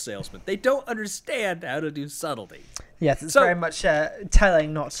snake oil salesman. They don't understand how to do subtlety. Yes, it's very much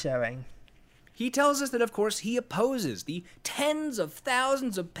telling, not showing. He tells us that, of course, he opposes the tens of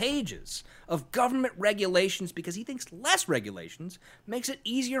thousands of pages of government regulations because he thinks less regulations makes it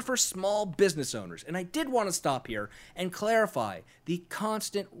easier for small business owners. And I did want to stop here and clarify the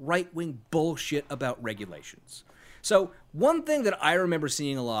constant right-wing bullshit about regulations. So one thing that I remember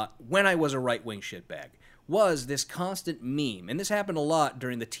seeing a lot when I was a right-wing shitbag was this constant meme, and this happened a lot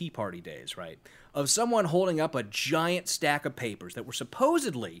during the Tea Party days, right, of someone holding up a giant stack of papers that were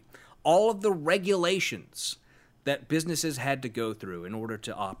supposedly all of the regulations that businesses had to go through in order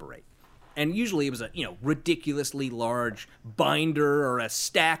to operate. And usually it was a, ridiculously large binder or a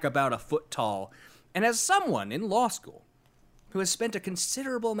stack about a foot tall. And as someone in law school who has spent a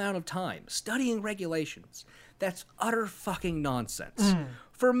considerable amount of time studying regulations, that's utter fucking nonsense.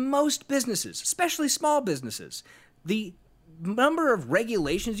 For most businesses, especially small businesses, the number of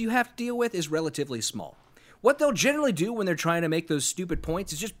regulations you have to deal with is relatively small. What they'll generally do when they're trying to make those stupid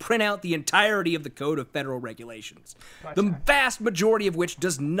points is just print out the entirety of the Code of Federal Regulations, the vast majority of which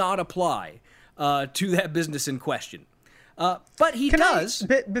does not apply to that business in question. But he does.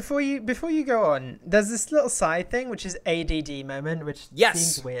 Before you go on, there's this little side thing, which is ADD moment, which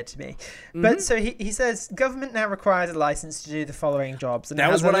seems weird to me. But so he says, government now requires a license to do the following jobs. And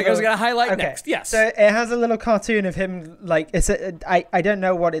that was what I was going to highlight next. Yes. So it has a little cartoon of him, like, I don't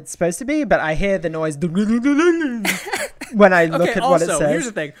know what it's supposed to be, but I hear the noise when I look at what it says. Here's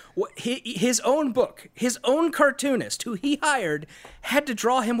the thing. His own book, his own cartoonist, who he hired, had to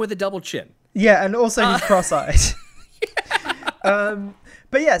draw him with a double chin. Yeah, and also he's cross-eyed.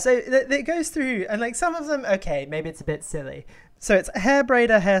 But yeah, so it goes through, and like some of them, okay, maybe it's a bit silly. So it's hair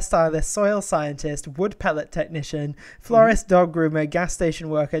braider, hairstylist, soil scientist, wood pellet technician, florist, dog groomer, gas station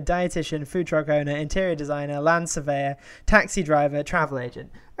worker, dietitian, food truck owner, interior designer, land surveyor, taxi driver, travel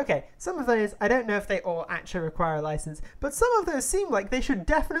agent. Okay, some of those, I don't know if they all actually require a license, but some of those seem like they should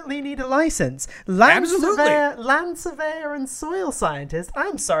definitely need a license. Land surveyor and soil scientist,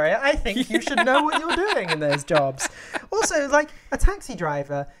 I'm sorry, I think you should know what you're doing in those jobs. Also, like, a taxi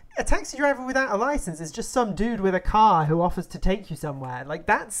driver without a license is just some dude with a car who offers to take you somewhere. Like,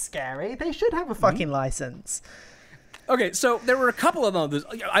 that's scary. They should have a fucking license. Okay, so there were a couple of them.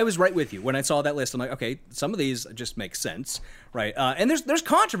 I was right with you when I saw that list. I'm like, okay, some of these just make sense, right? And there's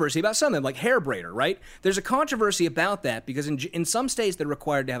controversy about some of them, like hair braider, right? There's a controversy about that because in some states they're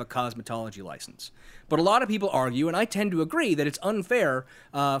required to have a cosmetology license. But a lot of people argue, and I tend to agree, that it's unfair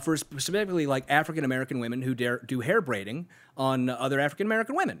for specifically like African American women who do hair braiding on other African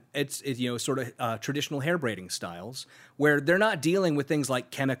American women. It's sort of traditional hair braiding styles where they're not dealing with things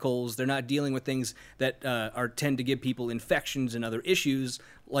like chemicals. They're not dealing with things that tend to give people infections and other issues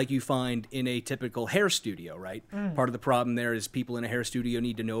like you find in a typical hair studio, right? Part of the problem there is people in a hair studio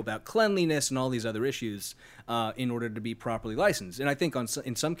need to know about cleanliness and all these other issues in order to be properly licensed. And I think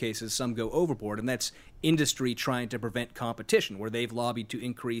in some cases, some go overboard, and that's industry trying to prevent competition, where they've lobbied to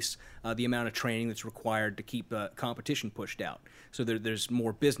increase the amount of training that's required to keep competition pushed out. So there's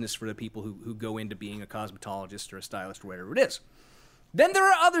more business for the people who go into being a cosmetologist or a stylist or whatever it is. Then there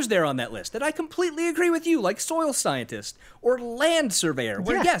are others there on that list that I completely agree with you, like soil scientist or land surveyor.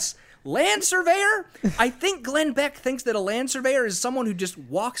 Where, yes, land surveyor? I think Glenn Beck thinks that a land surveyor is someone who just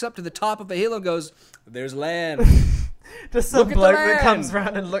walks up to the top of a hill and goes, "There's land." Just some bloke that comes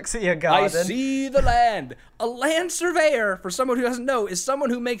around and looks at your garden. I see the land. A land surveyor, for someone who doesn't know, is someone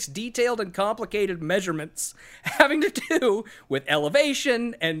who makes detailed and complicated measurements having to do with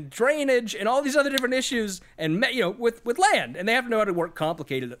elevation and drainage and all these other different issues and with land. And they have to know how to work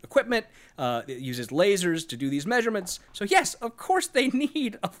complicated equipment. It uses lasers to do these measurements. So yes, of course they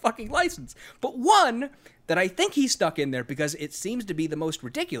need a fucking license. But one that I think he stuck in there because it seems to be the most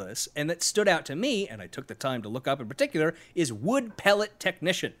ridiculous and that stood out to me, and I took the time to look up in particular, is wood pellet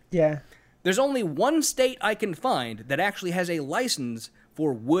technician. Yeah. There's only one state I can find that actually has a license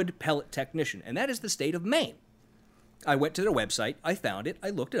for wood pellet technician, and that is the state of Maine. I went to their website, I found it, I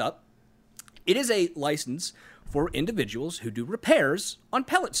looked it up. It is a license for individuals who do repairs on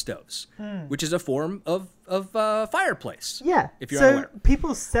pellet stoves, which is a form of fireplace. Yeah. If you're unaware.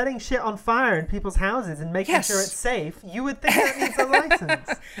 People setting shit on fire in people's houses and making sure it's safe, you would think that needs a license.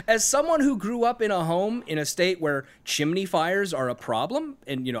 As someone who grew up in a home in a state where chimney fires are a problem,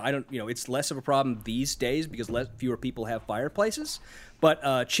 and it's less of a problem these days because fewer people have fireplaces.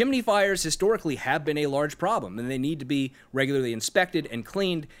 But chimney fires historically have been a large problem, and they need to be regularly inspected and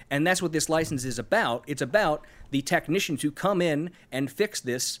cleaned, and that's what this license is about. It's about the technicians who come in and fix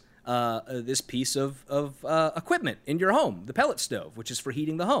this piece of equipment in your home, the pellet stove, which is for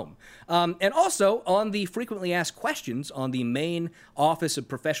heating the home. And also, on the frequently asked questions on the Maine Office of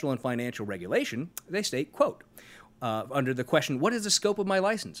Professional and Financial Regulation, they state, quote, under the question, what is the scope of my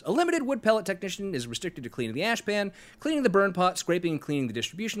license? A limited wood pellet technician is restricted to cleaning the ash pan, cleaning the burn pot, scraping and cleaning the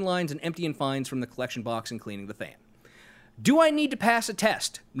distribution lines, and emptying fines from the collection box and cleaning the fan. Do I need to pass a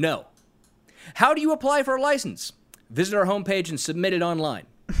test? No. How do you apply for a license? Visit our homepage and submit it online.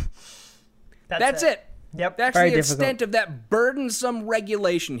 That's it. Yep. That's the extent of that burdensome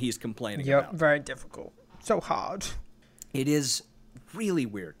regulation he's complaining about. Yep, very difficult. So hard. It is really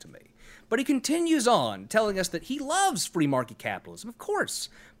weird to me. But he continues on, telling us that he loves free market capitalism, of course,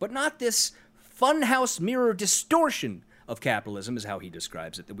 but not this funhouse mirror distortion of capitalism, is how he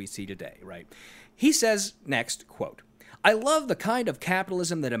describes it, that we see today, right? He says next, quote, I love the kind of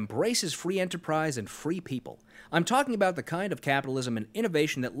capitalism that embraces free enterprise and free people. I'm talking about the kind of capitalism and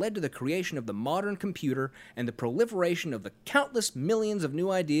innovation that led to the creation of the modern computer and the proliferation of the countless millions of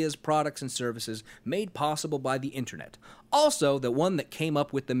new ideas, products, and services made possible by the internet. Also, the one that came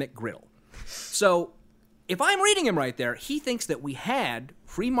up with the McGriddle. So, if I'm reading him right there, he thinks that we had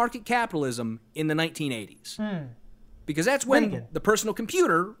free market capitalism in the 1980s. Because that's when the personal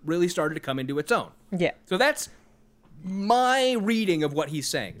computer really started to come into its own. Yeah. So that's my reading of what he's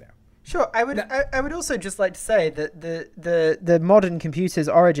saying there. Sure. I would also just like to say that the modern computer's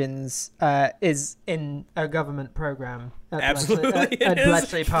origins is in a government program at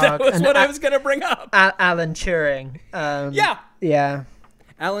Bletchley Park. That was what I was going to bring up. Alan Turing. Yeah.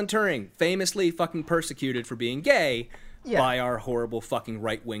 Alan Turing, famously fucking persecuted for being gay by our horrible fucking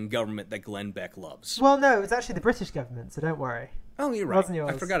right-wing government that Glenn Beck loves. Well, no, it was actually the British government, so don't worry. Oh, you're right. It wasn't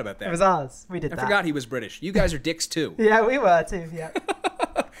yours. I forgot about that. It was ours. We did that. I forgot he was British. You guys are dicks too. Yeah, we were too, yeah.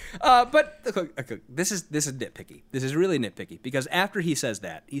 But okay, this is nitpicky. This is really nitpicky because after he says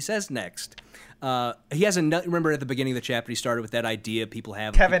that, he says next, he has remember at the beginning of the chapter he started with that idea people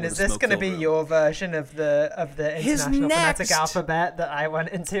have. Kevin, is this going to be your version of the International Phonetic Alphabet that I went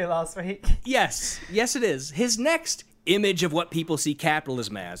into last week? Yes, it is. His next image of what people see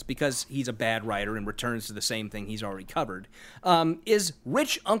capitalism as, because he's a bad writer and returns to the same thing he's already covered, is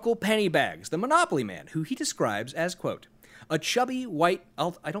Rich Uncle Pennybags, the Monopoly man, who he describes as, quote, a chubby white...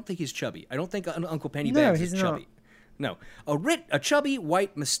 I don't think he's chubby. I don't think Uncle Pennybags is chubby. No, a chubby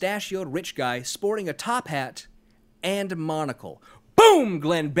white mustachioed rich guy sporting a top hat and monocle. Boom,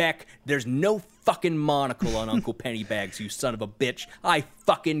 Glenn Beck. There's no fucking monocle on Uncle Pennybags, you son of a bitch. I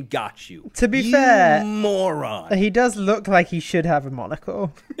fucking got you. To be fair, moron. He does look like he should have a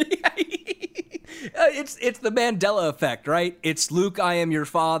monocle. It's the Mandela effect, right? It's Luke, I am your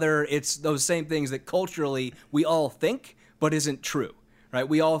father. It's those same things that culturally we all think, but isn't true. Right?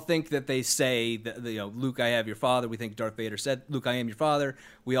 We all think that they say that, Luke, I have your father. We think Darth Vader said, Luke, I am your father.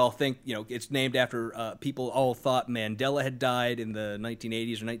 We all think, it's named after people all thought Mandela had died in the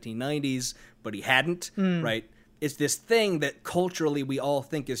 1980s or 1990s, but he hadn't, right? It's this thing that culturally we all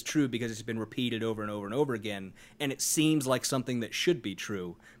think is true because it's been repeated over and over and over again, and it seems like something that should be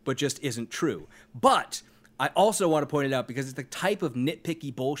true, but just isn't true. But I also want to point it out because it's the type of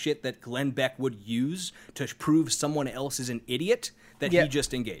nitpicky bullshit that Glenn Beck would use to prove someone else is an idiot that he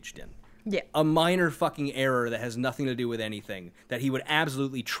just engaged in. Yeah. A minor fucking error that has nothing to do with anything that he would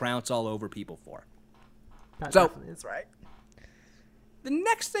absolutely trounce all over people for. That definitely is right. The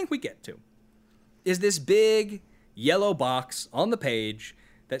next thing we get to is this big yellow box on the page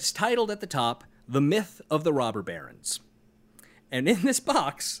that's titled at the top, The Myth of the Robber Barons. And in this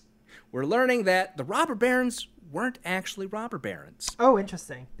box, we're learning that the robber barons weren't actually robber barons. Oh,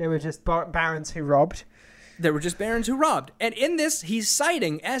 interesting. They were just barons who robbed. They were just barons who robbed. And in this, he's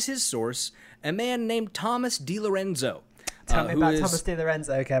citing as his source a man named Thomas DiLorenzo. Tell me about Thomas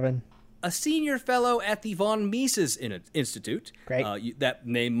DiLorenzo, Kevin. A senior fellow at the von Mises Institute. Great. That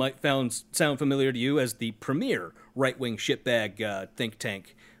name might sound familiar to you as the premier right-wing shitbag think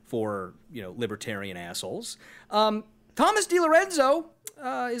tank for, libertarian assholes. Thomas DiLorenzo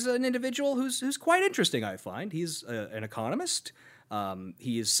is an individual who's quite interesting, I find. He's an economist.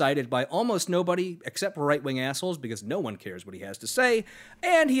 He is cited by almost nobody except for right-wing assholes because no one cares what he has to say.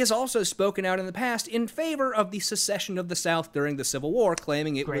 And he has also spoken out in the past in favor of the secession of the South during the Civil War,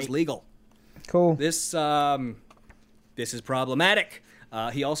 claiming it was legal. Cool. This is problematic.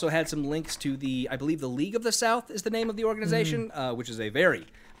 He also had some links to I believe the League of the South is the name of the organization, which is a very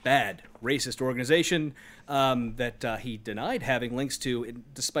bad racist organization that he denied having links to,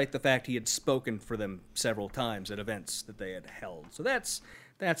 despite the fact he had spoken for them several times at events that they had held. So that's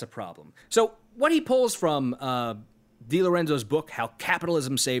a problem. So what he pulls from DiLorenzo's book, How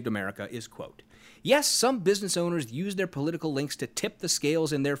Capitalism Saved America, is, quote, yes, some business owners use their political links to tip the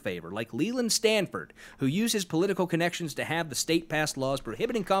scales in their favor, like Leland Stanford, who used his political connections to have the state pass laws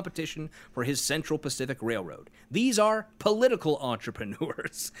prohibiting competition for his Central Pacific Railroad. These are political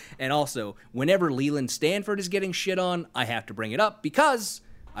entrepreneurs. And also, whenever Leland Stanford is getting shit on, I have to bring it up because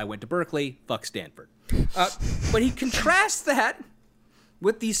I went to Berkeley, fuck Stanford. But he contrasts that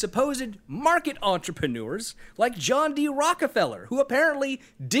with the supposed market entrepreneurs like John D. Rockefeller, who apparently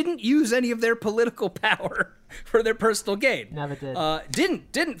didn't use any of their political power for their personal gain. Never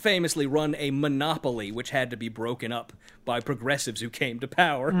did. Didn't famously run a monopoly, which had to be broken up by progressives who came to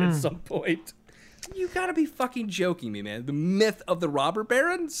power at some point. You gotta be fucking joking me, man. The myth of the robber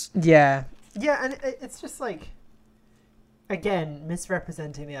barons? Yeah. Yeah, and it's just like, again,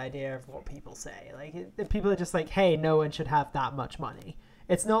 misrepresenting the idea of what people say. Like, people are just like, hey, no one should have that much money.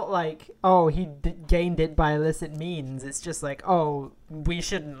 It's not like, oh, he gained it by illicit means. It's just like, oh, we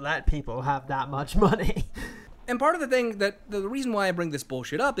shouldn't let people have that much money. And part of the thing the reason why I bring this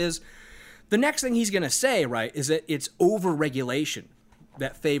bullshit up is the next thing he's going to say, right, is that it's over-regulation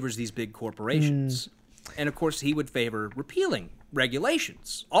that favors these big corporations. And, of course, he would favor repealing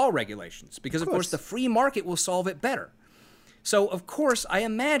regulations, all regulations, because, of course, the free market will solve it better. So, of course, I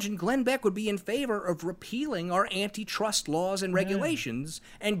imagine Glenn Beck would be in favor of repealing our antitrust laws and regulations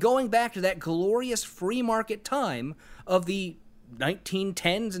and going back to that glorious free market time of the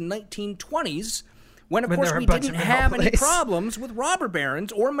 1910s and 1920s when, of course, we didn't have any problems with robber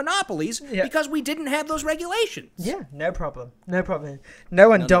barons or monopolies because we didn't have those regulations. Yeah, no problem. No problem. No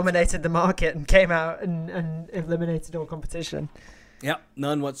one dominated the market and came out and eliminated all competition. Yep,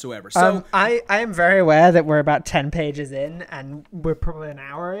 none whatsoever. So I am very aware that we're about 10 pages in and we're probably an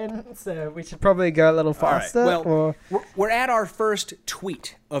hour in, so we should probably go a little faster. Right. Well, we're at our first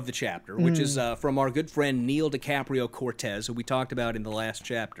tweet of the chapter, which is from our good friend Neil DiCaprio Cortez, who we talked about in the last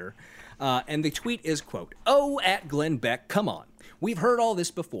chapter. And the tweet is, quote, "Oh, at Glenn Beck, come on. We've heard all this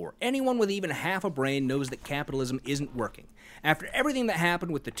before. Anyone with even half a brain knows that capitalism isn't working. After everything that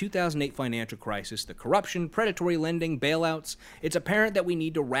happened with the 2008 financial crisis, the corruption, predatory lending, bailouts, it's apparent that we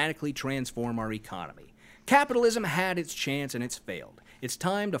need to radically transform our economy. Capitalism had its chance and it's failed. It's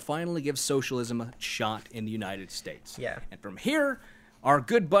time to finally give socialism a shot in the United States." Yeah. And from here, our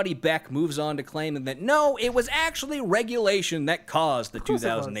good buddy Beck moves on to claim that, no, it was actually regulation that caused the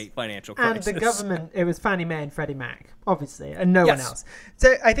 2008 financial crisis. And the government, it was Fannie Mae and Freddie Mac, obviously, and no one else.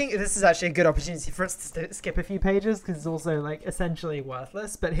 So I think this is actually a good opportunity for us to skip a few pages because it's also like essentially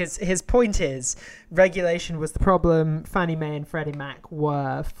worthless. But his point is regulation was the problem. Fannie Mae and Freddie Mac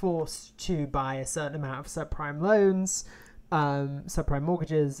were forced to buy a certain amount of subprime loans, subprime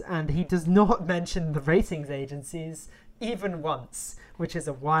mortgages, and he does not mention the ratings agencies even once, which is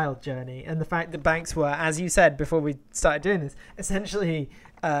a wild journey. And the fact that banks were, as you said before we started doing this, essentially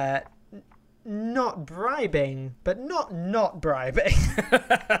not bribing, but not bribing.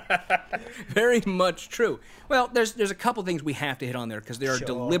 Very much true. Well, there's a couple things we have to hit on there because there are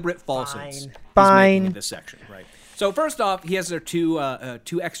deliberate falsehoods he's making in this section, right? So first off, he has there two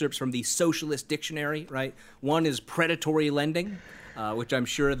excerpts from the Socialist Dictionary, right? One is predatory lending, which I'm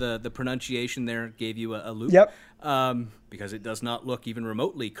sure the pronunciation there gave you a loop. Yep. Because it does not look even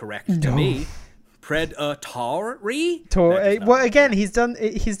remotely correct to me. Predatory? Well, again, he's done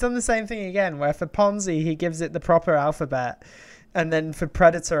the same thing again, where for Ponzi he gives it the proper alphabet, and then for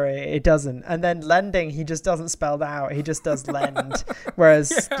predatory it doesn't, and then lending he just doesn't spell it out. He just does lend,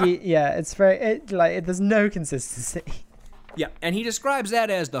 whereas it's very there's no consistency. Yeah, and he describes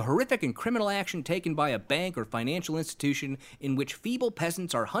that as the horrific and criminal action taken by a bank or financial institution in which feeble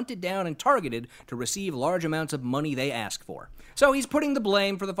peasants are hunted down and targeted to receive large amounts of money they ask for. So he's putting the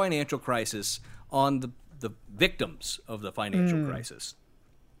blame for the financial crisis on the victims of the financial crisis,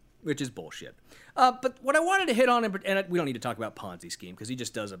 which is bullshit. But what I wanted to hit on, and we don't need to talk about Ponzi scheme because he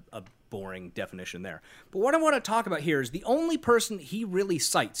just does a boring definition there. But what I want to talk about here is the only person he really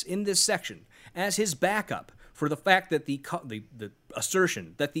cites in this section as his backup for the fact that the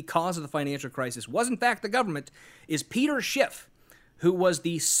assertion that the cause of the financial crisis was in fact the government is Peter Schiff, who was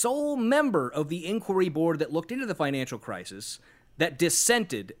the sole member of the inquiry board that looked into the financial crisis that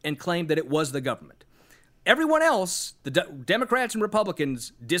dissented and claimed that it was the government. Everyone else, the Democrats and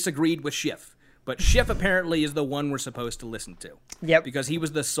Republicans, disagreed with Schiff. But Schiff apparently is the one we're supposed to listen to. Yep. Because he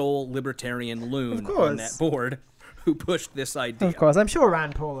was the sole libertarian loon on that board who pushed this idea. Of course. I'm sure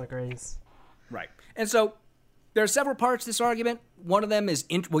Rand Paul agrees. Right. And so there are several parts to this argument. One of them is,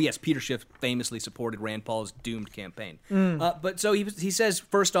 Peter Schiff famously supported Rand Paul's doomed campaign. But so he says,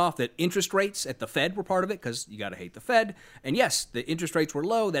 first off, that interest rates at the Fed were part of it, because you got to hate the Fed. And yes, the interest rates were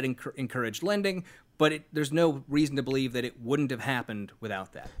low, that encouraged lending, but there's no reason to believe that it wouldn't have happened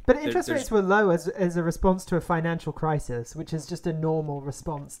without that. But interest rates were low as a response to a financial crisis, which is just a normal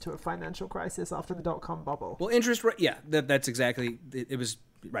response to a financial crisis after the dot-com bubble. Well, interest rate, that's exactly, it was...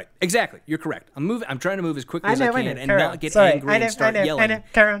 Right, exactly. You're correct. I'm trying to move as quickly as I can and not get angry and start yelling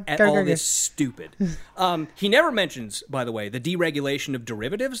at all this stupid. He never mentions, by the way, the deregulation of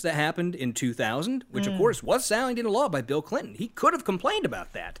derivatives that happened in 2000, which of course was signed into law by Bill Clinton. He could have complained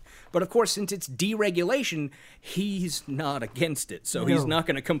about that, but of course, since it's deregulation, he's not against it. So he's not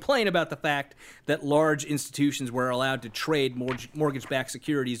going to complain about the fact that large institutions were allowed to trade mortgage-backed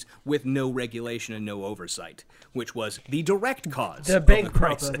securities with no regulation and no oversight, which was the direct cause of the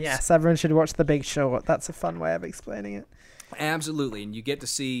crisis. Yes, everyone should watch The Big Short. That's a fun way of explaining it. Absolutely, and you get to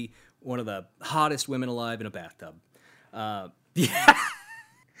see one of the hottest women alive in a bathtub. Yeah.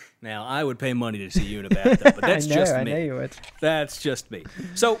 Now, I would pay money to see you in a bathtub, but that's just me. I know you would. That's just me.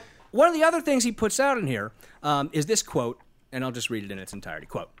 So one of the other things he puts out in here is this quote, and I'll just read it in its entirety.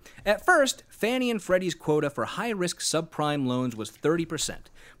 Quote, "At first, Fannie and Freddie's quota for high-risk subprime loans was 30%,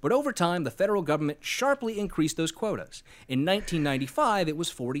 but over time, the federal government sharply increased those quotas. In 1995, it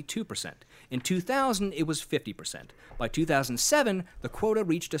was 42%. In 2000, it was 50%. By 2007, the quota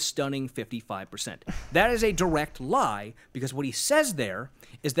reached a stunning 55%. That is a direct lie, because what he says there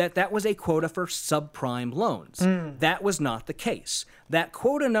is that was a quota for subprime loans. That was not the case. That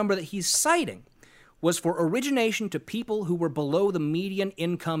quota number that he's citing was for origination to people who were below the median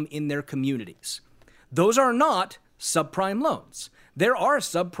income in their communities. Those are not subprime loans. There are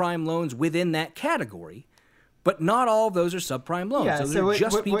subprime loans within that category, but not all of those are subprime loans. Those are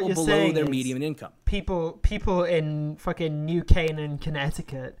just people below their median income. People in fucking New Canaan,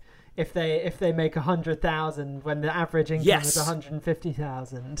 Connecticut, if they make 100,000 when the average income is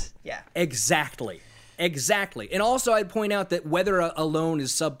 150,000. Yeah. Exactly. And also I'd point out that whether a loan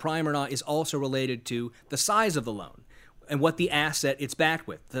is subprime or not is also related to the size of the loan and what the asset it's backed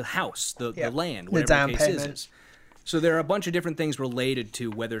with, the house, the land, whatever the case is. So there are a bunch of different things related to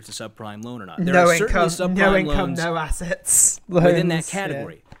whether it's a subprime loan or not. There are certainly subprime loans, no assets within that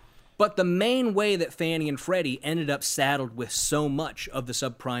category. Yeah. But the main way that Fannie and Freddie ended up saddled with so much of the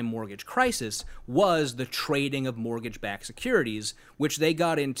subprime mortgage crisis was the trading of mortgage-backed securities, which they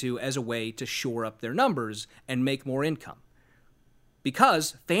got into as a way to shore up their numbers and make more income.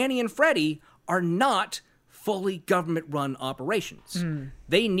 Because Fannie and Freddie are not fully government-run operations.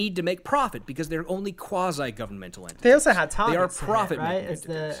 They need to make profit because they're only quasi-governmental entities. They also had targets. They are profit-making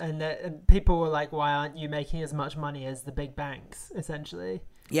entities. And people were like, why aren't you making as much money as the big banks, essentially?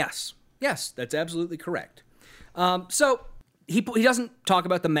 Yes, that's absolutely correct. So he doesn't talk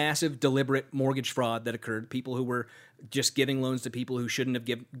about the massive, deliberate mortgage fraud that occurred. People who were just giving loans to people who shouldn't have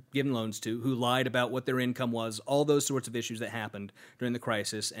given loans to, who lied about what their income was, all those sorts of issues that happened during the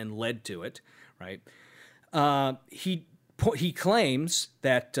crisis and led to it, right? He claims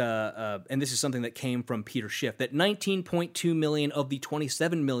that, and this is something that came from Peter Schiff, that 19.2 million of the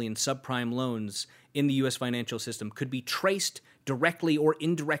 27 million subprime loans in the U.S. financial system could be traced directly or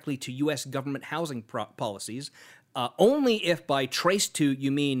indirectly to U.S. government housing policies, only if by traced to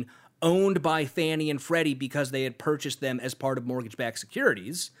you mean owned by Fannie and Freddie because they had purchased them as part of mortgage-backed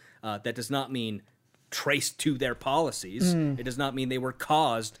securities. That does not mean traced to their policies. It does not mean they were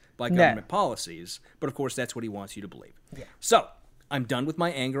caused by government policies. But, of course, that's what he wants you to believe. Yeah. So, I'm done with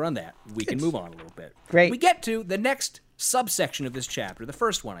my anger on that. We can move on a little bit. Great. We get to the next subsection of this chapter, the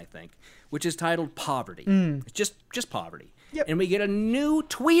first one, I think, which is titled Poverty. It's just poverty. Yep. And we get a new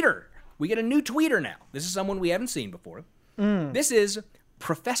tweeter. We get a new tweeter now. This is someone we haven't seen before. This is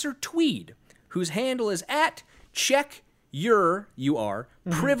Professor Tweed, whose handle is at check your,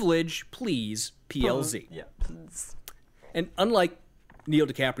 privilege, please, PLZ. Yeah, please. And unlike Neil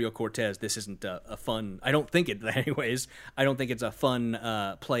DiCaprio Cortez, this isn't a fun, I don't think it, anyways, I don't think it's a fun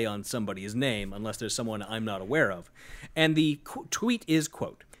play on somebody's name, unless there's someone I'm not aware of. And the tweet is,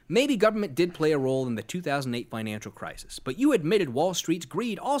 quote, maybe government did play a role in the 2008 financial crisis, but you admitted Wall Street's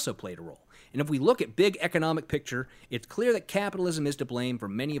greed also played a role. And if we look at big economic picture, it's clear that capitalism is to blame for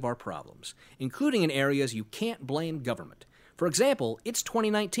many of our problems, including in areas you can't blame government. For example, it's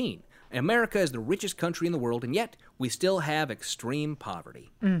 2019. America is the richest country in the world, and yet we still have extreme poverty.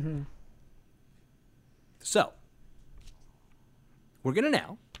 So, we're going to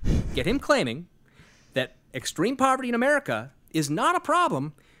now get him claiming that extreme poverty in America is not a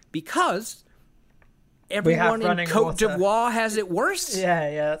problem because everyone in Cote d'Ivoire has it worse.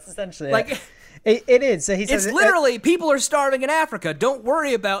 Yeah, that's essentially like it is. So he says it's literally people are starving in Africa. Don't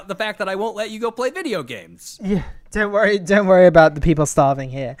worry about the fact that I won't let you go play video games. Yeah, don't worry about the people starving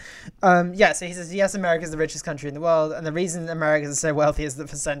here. So he says yes, America is the richest country in the world, and the reason Americans are so wealthy is that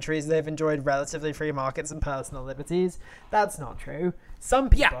for centuries they've enjoyed relatively free markets and personal liberties. That's not true. Some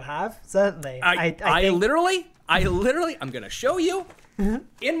people have, certainly. I literally, I'm going to show you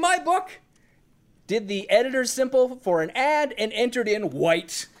in my book. Did the editor simple for an ad and entered in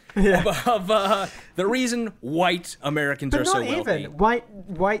white of the reason white Americans are so wealthy. But not even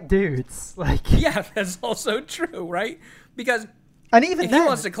white dudes. Like yeah, that's also true, right? Because and even if then, he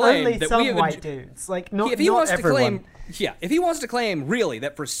wants to claim only that some we have white dudes, like not if he wants everyone. to claim, if he wants to claim really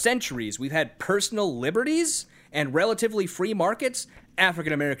that for centuries we've had personal liberties and relatively free markets,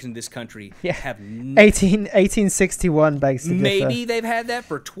 African Americans in this country have 1861 begs to differ. Maybe they've had that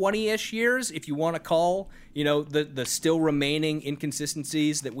for 20-ish years, if you want to call, the still remaining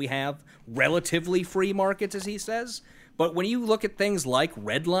inconsistencies that we have relatively free markets, as he says. But when you look at things like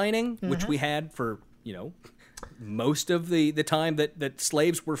redlining, which we had for, most of the time that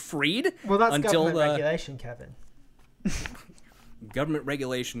slaves were freed. Well, that's until government regulation, Kevin. Government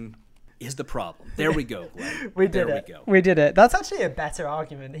regulation is the problem. There we go, Glenn. We did it. That's actually a better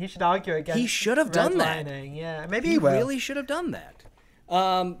argument. He should argue against. He should have done that. Yeah, maybe he really should have done that.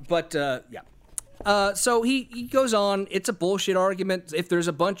 So he goes on. It's a bullshit argument. If there's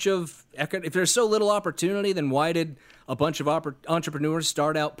so little opportunity, then why did a bunch of entrepreneurs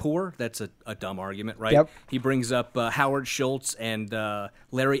start out poor? That's a dumb argument, right? Yep. He brings up Howard Schultz and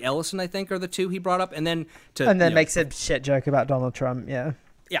Larry Ellison, I think, are the two he brought up, and then makes a shit joke about Donald Trump. Yeah.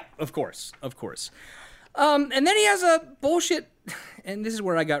 Yeah, of course. And then he has a bullshit, and this is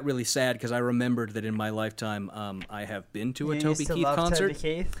where I got really sad because I remembered that in my lifetime I have been to a Toby Keith concert. Toby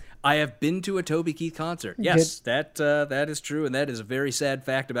Keith? I have been to a Toby Keith concert. Yes, that is true, and that is a very sad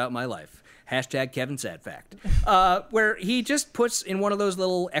fact about my life. Hashtag Kevin Sad Fact. Where he just puts in one of those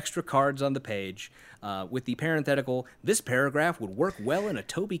little extra cards on the page with the parenthetical, this paragraph would work well in a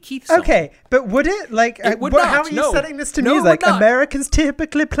Toby Keith song. Okay, but would it? It would not. How are you setting this to me? Like, Americans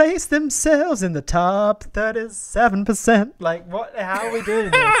typically place themselves in the top 37%. Like, what? How are we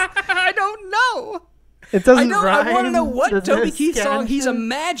doing this? I don't know. It doesn't rhyme. I want to know what Toby Keith song he's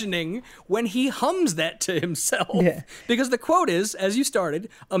imagining when he hums that to himself. Yeah. Because the quote is, as you started,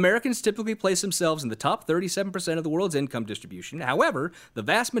 Americans typically place themselves in the top 37% of the world's income distribution. However, the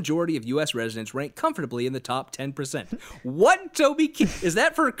vast majority of U.S. residents rank comfortably in the top 10%. What Toby Keith? Is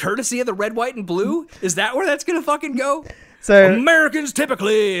that for courtesy of the red, white, and blue? Is that where that's going to fucking go? So Americans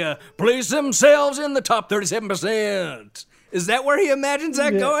typically place themselves in the top 37%. Is that where he imagines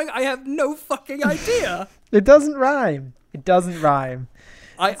that going? I have no fucking idea. It doesn't rhyme.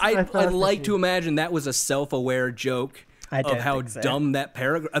 I'd like to imagine that was a self-aware joke of how dumb that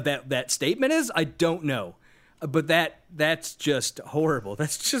paragraph, that statement is. I don't know, but that's just horrible.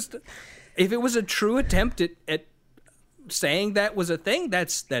 That's just, if it was a true attempt at saying that was a thing,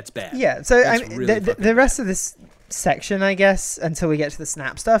 that's bad. Yeah, so That's I mean, really the rest of this section, I guess, until we get to the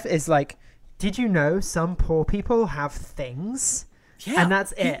Snap stuff, is like, did you know some poor people have things? Yeah. And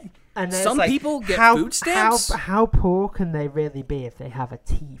that's it. And then Some it's like, people get how, food stamps. How poor can they really be if they have a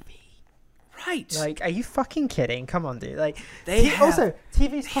TV? Right. Like, are you fucking kidding? Come on, dude. Like, also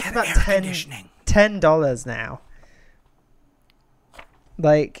TVs cost about $10 now.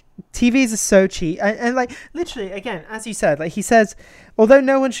 Like, TVs are so cheap, and like, literally, again, as you said, like he says, although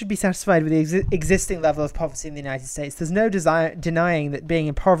no one should be satisfied with the existing level of poverty in the United States, there's no denying that being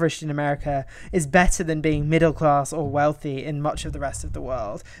impoverished in America is better than being middle class or wealthy in much of the rest of the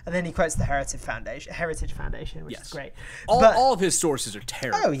world. And then he quotes the Heritage Foundation, which is great. All of his sources are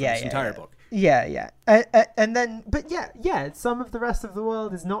terrible. Oh yeah, this entire book. Yeah. And then, but yeah, some of the rest of the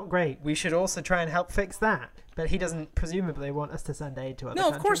world is not great. We should also try and help fix that. But he doesn't presumably want us to send aid to other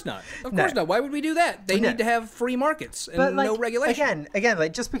countries. No, of course not. Of course not. Why would we do that? They need to have free markets and no regulation. Again,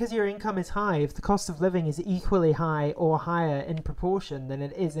 like just because your income is high, if the cost of living is equally high or higher in proportion than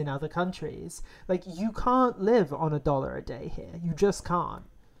it is in other countries, like you can't live on $1 a day here. You just can't.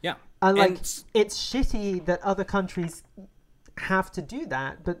 Yeah. And like it's shitty that other countries have to do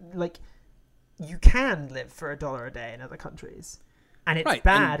that, but like you can live for $1 a day in other countries. And it's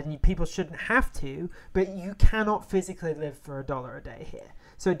bad, and people shouldn't have to, but you cannot physically live for $1 a day here.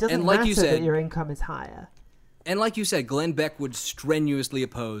 So it doesn't matter that your income is higher. And like you said, Glenn Beck would strenuously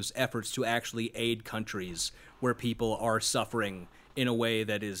oppose efforts to actually aid countries where people are suffering in a way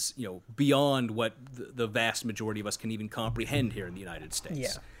that is, beyond what the vast majority of us can even comprehend here in the United States.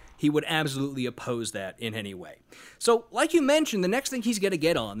 Yeah. He would absolutely oppose that in any way. So, like you mentioned, the next thing he's going to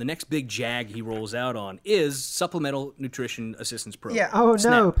get on, the next big jag he rolls out on, is Supplemental Nutrition Assistance Program. Yeah. Oh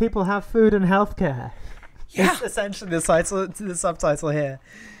SNAP. no, people have food and healthcare. Yeah. It's essentially the subtitle here.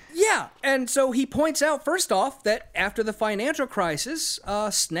 Yeah, and so he points out, first off, that after the financial crisis,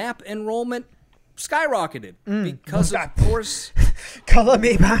 SNAP enrollment skyrocketed because, of course... Color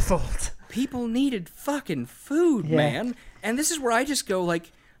me baffled. People needed fucking food, man. And this is where I just go,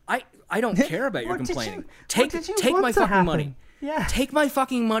 like... I don't care about your complaining. Take my fucking money. Yeah. Take my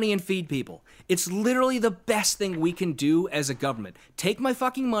fucking money and feed people. It's literally the best thing we can do as a government. Take my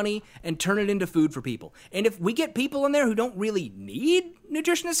fucking money and turn it into food for people. And if we get people in there who don't really need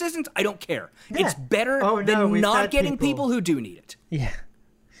nutrition assistance, I don't care. Yeah. It's better than not getting people who do need it. Yeah.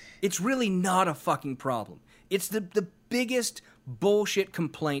 It's really not a fucking problem. It's the biggest bullshit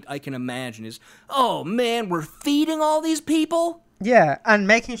complaint I can imagine is, oh man, we're feeding all these people? Yeah, and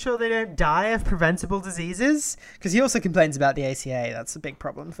making sure they don't die of preventable diseases. Because he also complains about the ACA. That's a big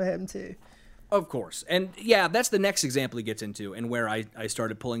problem for him, too. Of course. And yeah, that's the next example he gets into, and where I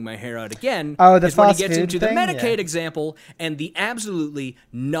started pulling my hair out again. Oh, the is when he fast gets food into thing? the Medicaid Yeah. example and the absolutely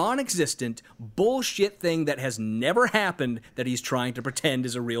non-existent bullshit thing that has never happened that he's trying to pretend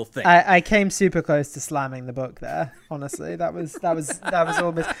is a real thing. I came super close to slamming the book there. Honestly, that was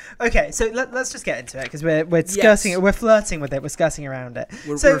almost okay. So let's just get into it because we're skirting it. We're flirting with it. We're skirting around it.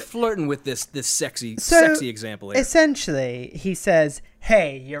 We're flirting with this sexy example here. Essentially, he says,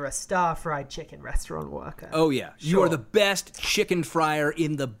 hey, you're a star fried chicken restaurant worker. Oh, yeah. Sure. You are the best chicken fryer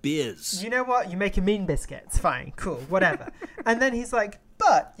in the biz. You know what? You make a mean biscuits. Fine. Cool. Whatever. And then he's like,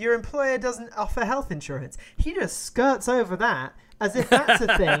 but your employer doesn't offer health insurance. He just skirts over that as if that's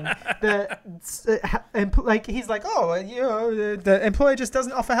a thing that, he's like, the employer just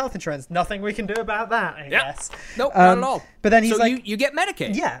doesn't offer health insurance. Nothing we can do about that, I guess. Nope, not at all. But then he's you get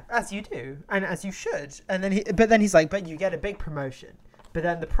Medicaid. Yeah, as you do, and as you should. And then he's like, but you get a big promotion. But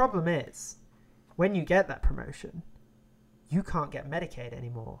then the problem is, when you get that promotion, you can't get Medicaid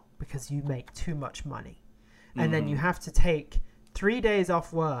anymore because you make too much money. And then you have to take 3 days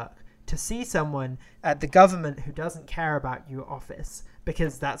off work to see someone at the government who doesn't care about your office,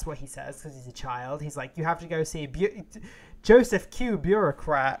 because that's what he says, because he's a child. He's like, you have to go see Joseph Q.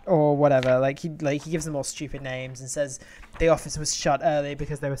 bureaucrat or whatever. He gives them all stupid names and says the office was shut early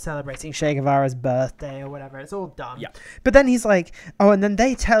because they were celebrating Che Guevara's birthday or whatever. It's all dumb. Yeah. But then he's like, and then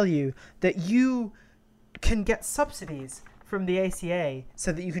they tell you that you can get subsidies from the ACA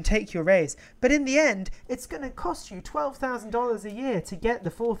so that you can take your raise. But in the end, it's going to cost you $12,000 a year to get the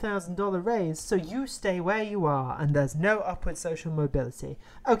 $4,000 raise, so you stay where you are and there's no upward social mobility.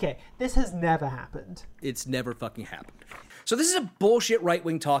 Okay, this has never happened. It's never fucking happened. So this is a bullshit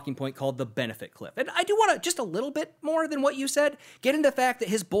right-wing talking point called the benefit cliff. And I do want to, just a little bit more than what you said, get into the fact that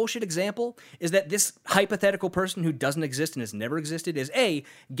his bullshit example is that this hypothetical person who doesn't exist and has never existed is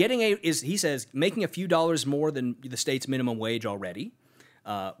he says, making a few dollars more than the state's minimum wage already.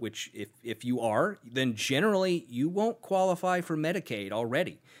 which if you are, then generally you won't qualify for Medicaid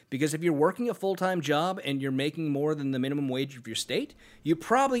already. Because if you're working a full-time job and you're making more than the minimum wage of your state, you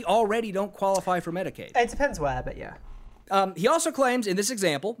probably already don't qualify for Medicaid. It depends where, but yeah. He also claims in this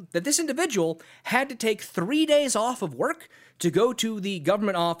example that this individual had to take 3 days off of work to go to the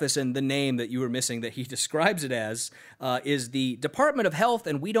government office, and the name that you were missing that he describes it as is the Department of Health,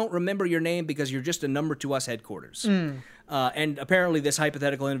 and we don't remember your name because you're just a number to us headquarters. And apparently this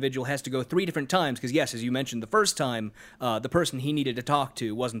hypothetical individual has to go 3 different times because, yes, as you mentioned, the first time the person he needed to talk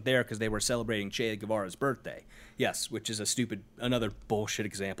to wasn't there because they were celebrating Che Guevara's birthday. Yes, which is another bullshit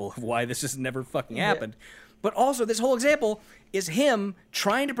example of why this has never fucking happened. Yeah. But also, this whole example is him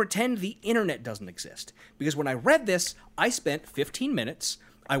trying to pretend the internet doesn't exist. Because when I read this, I spent 15 minutes.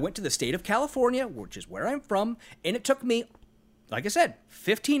 I went to the state of California, which is where I'm from, and it took me, like I said,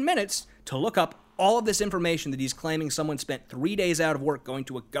 15 minutes to look up all of this information that he's claiming someone spent 3 days out of work going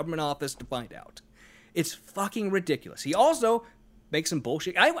to a government office to find out. It's fucking ridiculous. He also makes some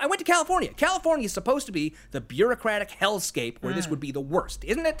bullshit. I went to California. California is supposed to be the bureaucratic hellscape where this would be the worst,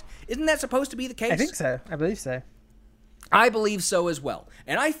 isn't it? Isn't that supposed to be the case? I think so. I believe so. I believe so as well.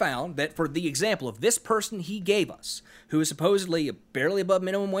 And I found that for the example of this person he gave us, who is supposedly a barely above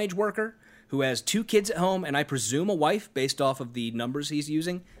minimum wage worker, who has 2 kids at home, and I presume a wife based off of the numbers he's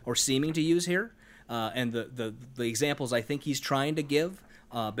using or seeming to use here, and the examples I think he's trying to give,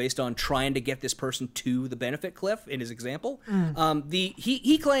 based on trying to get this person to the benefit cliff in his example.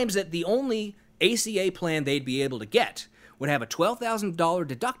 He claims that the only ACA plan they'd be able to get would have a $12,000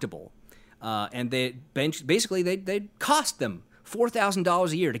 deductible, and they'd cost them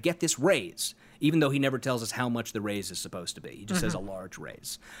 $4,000 a year to get this raise, even though he never tells us how much the raise is supposed to be. He just says a large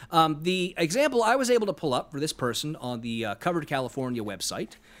raise. The example I was able to pull up for this person on the Covered California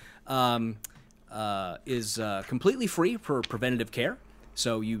website is completely free for preventative care.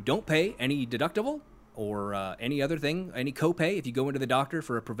 So you don't pay any deductible or any other thing, any copay if you go into the doctor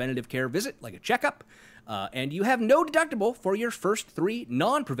for a preventative care visit, like a checkup. And you have no deductible for your first 3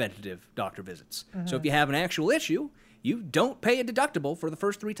 non-preventative doctor visits. So if you have an actual issue, you don't pay a deductible for the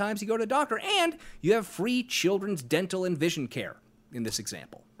first 3 times you go to the doctor, and you have free children's dental and vision care in this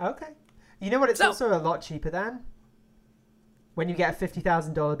example. Okay. You know what it's also a lot cheaper than? When you get a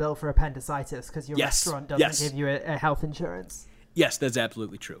 $50,000 bill for appendicitis because your restaurant doesn't give you a health insurance. Yes, that's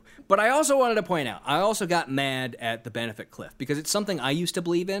absolutely true. But I also wanted to point out, I also got mad at the benefit cliff because it's something I used to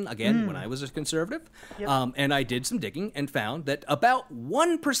believe in, again, when I was a conservative. Yep. And I did some digging and found that about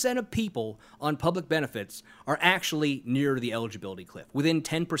 1% of people on public benefits are actually near the eligibility cliff, within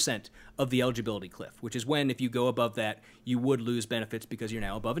 10% of the eligibility cliff, which is when, if you go above that, you would lose benefits because you're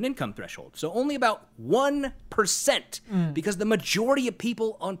now above an income threshold. So only about 1%, because the majority of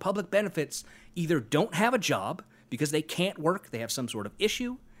people on public benefits either don't have a job, because they can't work, they have some sort of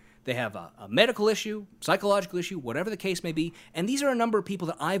issue, they have a medical issue, psychological issue, whatever the case may be, and these are a number of people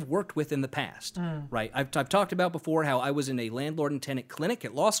that I've worked with in the past, right? I've talked about before how I was in a landlord and tenant clinic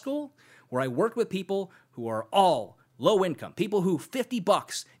at law school where I worked with people who are all low income, people who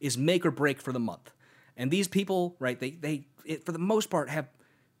 $50 is make or break for the month. And these people, right, they for the most part have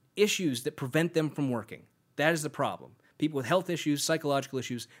issues that prevent them from working. That is the problem. People with health issues, psychological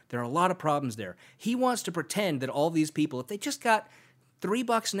issues, there are a lot of problems there. He wants to pretend that all these people, if they just got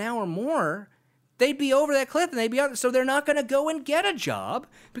 $3 an hour more, they'd be over that cliff and they'd be out. So they're not going to go and get a job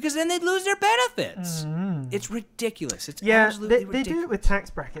because then they'd lose their benefits. It's ridiculous. It's absolutely ridiculous. They do it with tax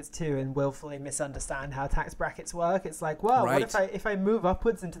brackets too and willfully misunderstand how tax brackets work. It's like, well, what if I move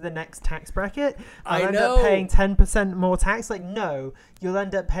upwards into the next tax bracket, I'll end up paying 10% more tax? Like, no, you'll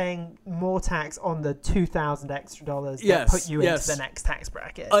end up paying more tax on the $2,000 extra dollars that put you into the next tax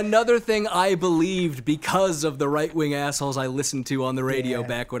bracket. Another thing I believed because of the right-wing assholes I listened to on the radio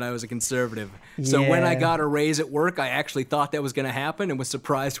back when I was a conservative. So when I got a raise at work, I actually thought that was going to happen and was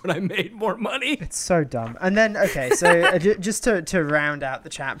surprised when I made more money. It's so dumb. And then, okay, so just to round out the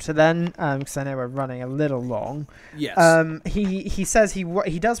chapter then, because I know we're running a little long. Yes. He says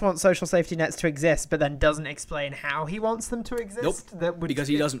he does want social safety nets to exist, but then doesn't explain how he wants them to exist. Nope. Because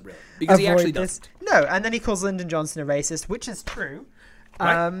he doesn't really. Because he actually doesn't. No, and then he calls Lyndon Johnson a racist, which is true.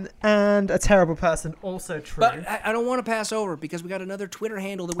 And a terrible person, also true. But I don't want to pass over because we got another Twitter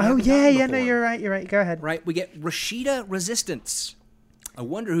handle that we haven't gotten before. No, you're right. Go ahead. Right, we get Rashida Resistance. I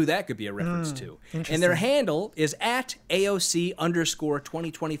wonder who that could be a reference to. And their handle is at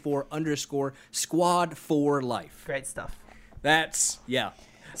AOC_2024_squad4life. Great stuff. That's,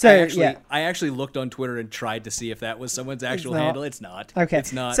 So I actually looked on Twitter and tried to see if that was someone's actual handle. It's not. Okay.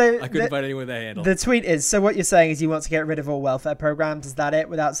 It's not. So I couldn't find anyone with that handle. The tweet is, so what you're saying is you want to get rid of all welfare programs. Is that it?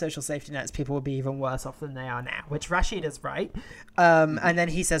 Without social safety nets, people would be even worse off than they are now, which Rashid is right. And then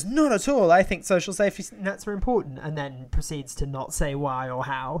he says, not at all. I think social safety nets are important, and then proceeds to not say why or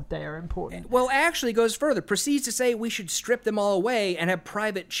how they are important. Well, actually goes further. Proceeds to say we should strip them all away and have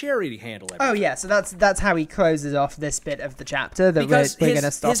private charity handle everything. Oh, yeah. So that's how he closes off this bit of the chapter that because we're going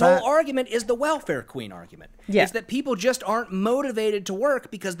to stop his whole argument is the welfare queen argument. Yeah. It's that people just aren't motivated to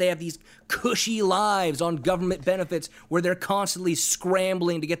work because they have these cushy lives on government benefits where they're constantly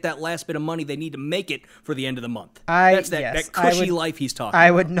scrambling to get that last bit of money they need to make it for the end of the month. That's that cushy life he's talking about.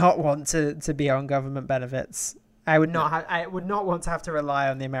 I would not want to be on government benefits. I would not I would not want to have to rely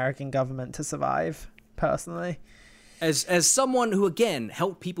on the American government to survive, personally. As someone who, again,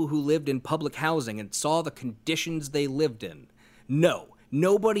 helped people who lived in public housing and saw the conditions they lived in, no,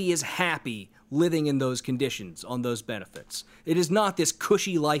 nobody is happy living in those conditions on those benefits. It is not this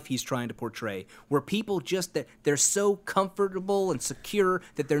cushy life he's trying to portray, where people just, they're so comfortable and secure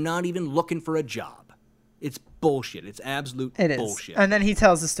that they're not even looking for a job. It's bullshit. It's absolute bullshit. And then he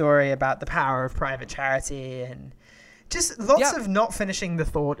tells a story about the power of private charity and just lots of not finishing the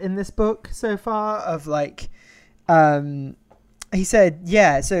thought in this book so far of like... he said,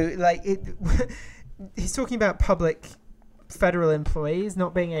 so like he's talking about public federal employees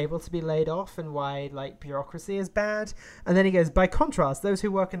not being able to be laid off and why like bureaucracy is bad. And then he goes, by contrast, those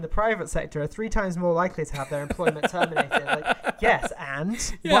who work in the private sector are 3 times more likely to have their employment terminated. Like, yes, and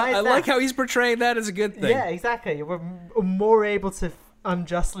why is I that? like how he's portraying that as a good thing. Yeah, exactly. We're more able to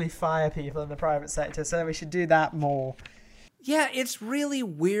unjustly fire people in the private sector, so we should do that more. Yeah, it's really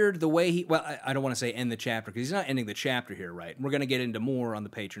weird the way he... Well, I don't want to say end the chapter, because he's not ending the chapter here, right? We're going to get into more on the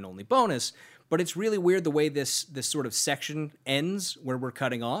patron-only bonus, but it's really weird the way this sort of section ends, where we're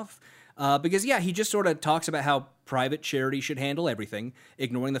cutting off. Because, he just sort of talks about how private charity should handle everything,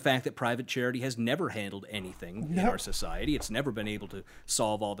 ignoring the fact that private charity has never handled anything in our society. It's never been able to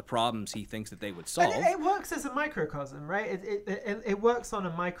solve all the problems he thinks that they would solve. And it works as a microcosm, right? It works on a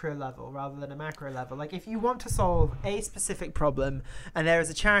micro level rather than a macro level. Like, if you want to solve a specific problem and there is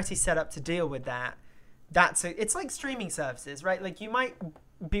a charity set up to deal with that, it's like streaming services, right? Like, you might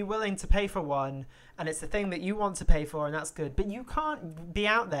be willing to pay for one and it's the thing that you want to pay for and that's good, but you can't be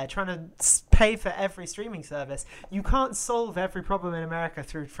out there trying to pay for every streaming service. You can't solve every problem in America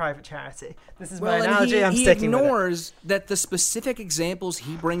through private charity. This is my analogy. I'm sticking with it. He ignores that the specific examples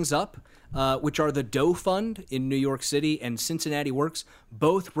he brings up, which are the Doe Fund in New York City and Cincinnati Works,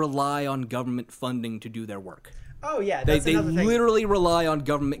 both rely on government funding to do their work. Oh, yeah. They literally rely on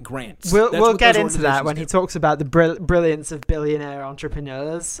government grants. We'll get into that when he talks about the brilliance of billionaire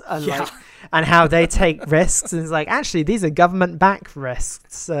entrepreneurs and, and how they take risks. And it's like, actually, these are government-backed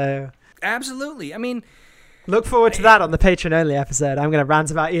risks. So absolutely. I mean... Look forward to that on the patron-only episode. I'm going to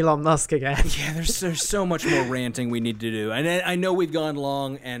rant about Elon Musk again. Yeah, there's so much more ranting we need to do. And I know we've gone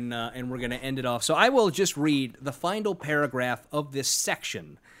long, and we're going to end it off. So I will just read the final paragraph of this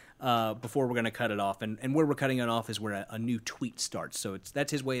section before we're going to cut it off. And where we're cutting it off is where a new tweet starts. So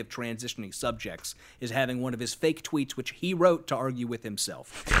that's his way of transitioning subjects, is having one of his fake tweets, which he wrote to argue with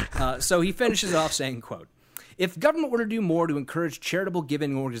himself. So he finishes off saying, quote, "If government were to do more to encourage charitable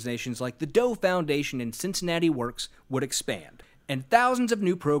giving organizations like the Doe Foundation and Cincinnati Works would expand, and thousands of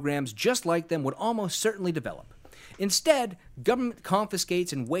new programs just like them would almost certainly develop. Instead, government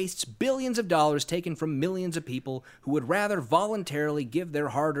confiscates and wastes billions of dollars taken from millions of people who would rather voluntarily give their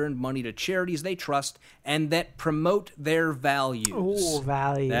hard-earned money to charities they trust and that promote their values." Oh,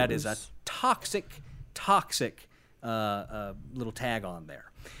 values. That is a toxic little tag on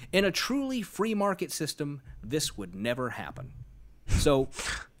there. "In a truly free market system, this would never happen." So,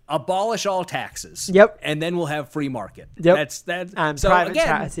 abolish all taxes. Yep. And then we'll have free market. Yep. That's and so private again,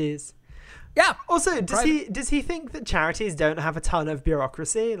 charities. Yeah. Also, does he think that charities don't have a ton of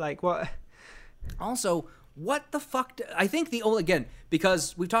bureaucracy? Like, what? Also, what the fuck? I think again,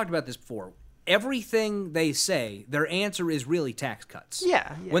 because we've talked about this before, everything they say, their answer is really tax cuts.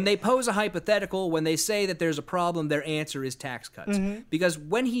 Yeah. When they pose a hypothetical, when they say that there's a problem, their answer is tax cuts. Mm-hmm. Because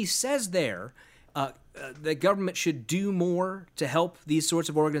when he says the government should do more to help these sorts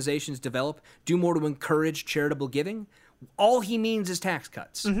of organizations develop, do more to encourage charitable giving, all he means is tax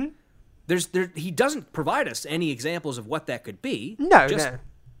cuts. Mm-hmm. He doesn't provide us any examples of what that could be. No.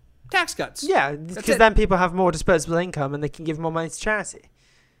 Tax cuts. Yeah, because then people have more disposable income and they can give more money to charity.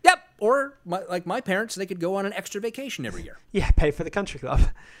 Yep. Or like my parents, they could go on an extra vacation every year. Yeah, pay for the country club.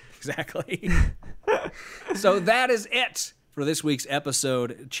 Exactly. So that is it for this week's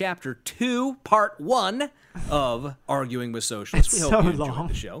episode, Chapter 2, Part 1 of Arguing with Socialists. We hope you enjoyed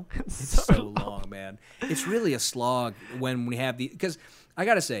the show. It's so long, man. It's really a slog when we have because I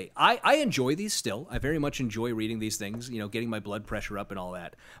gotta say, I enjoy these still. I very much enjoy reading these things, getting my blood pressure up and all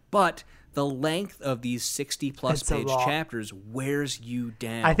that. But the length of these 60-plus page chapters wears you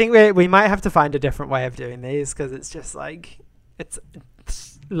down. I think we might have to find a different way of doing these, because it's just like, it's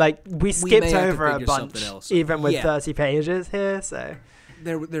like we skipped over a bunch, even with 30 pages here. So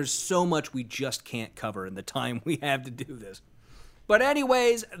there's so much we just can't cover in the time we have to do this. But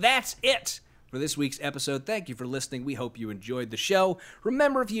anyways, that's it for this week's episode. Thank you for listening. We hope you enjoyed the show.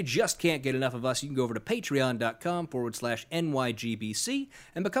 Remember, if you just can't get enough of us, you can go over to patreon.com/NYGBC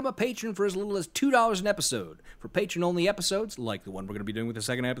and become a patron for as little as $2 an episode. For patron-only episodes, like the one we're going to be doing with the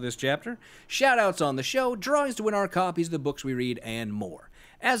second half of this chapter, shout-outs on the show, drawings to win our copies of the books we read, and more.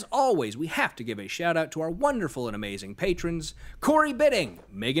 As always, we have to give a shout-out to our wonderful and amazing patrons: Corey Bidding,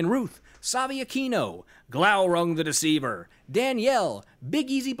 Megan Ruth, Savi Aquino, Glaurung the Deceiver, Danielle,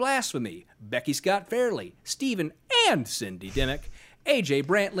 Big Easy Blasphemy, Becky Scott Fairley, Stephen and Cindy Dimmick, AJ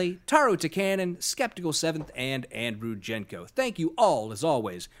Brantley, Taro Takanen, Skeptical Seventh, and Andrew Jenko. Thank you all, as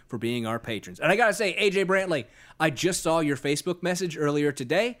always, for being our patrons. And I gotta say, AJ Brantley, I just saw your Facebook message earlier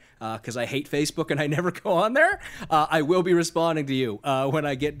today, because I hate Facebook and I never go on there. I will be responding to you when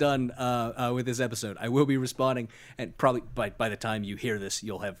I get done with this episode. I will be responding, and probably by the time you hear this,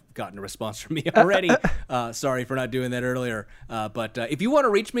 you'll have gotten a response from me already. Sorry for not doing that earlier. But if you want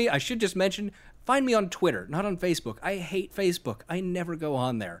to reach me, I should just mention, find me on Twitter, not on Facebook. I hate Facebook. I never go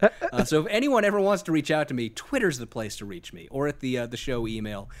on there. So if anyone ever wants to reach out to me, Twitter's the place to reach me, or at the show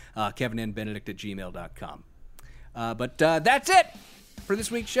email, kevinandbenedict@gmail.com. But that's it for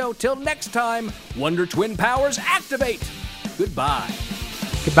this week's show. Till next time, Wonder Twin powers activate. Goodbye.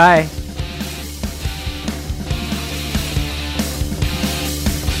 Goodbye.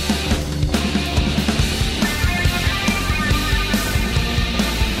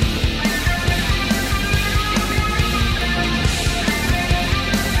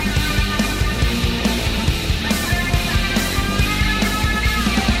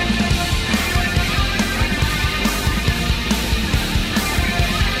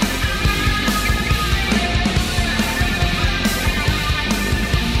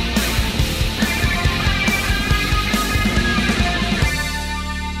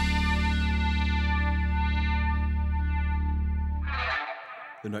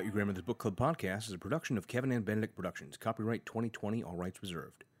 The Not Your Grandmother's Book Club podcast is a production of Kevin and Benedict Productions. Copyright 2020, all rights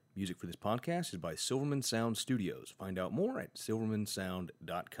reserved. Music for this podcast is by Silverman Sound Studios. Find out more at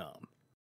silvermansound.com.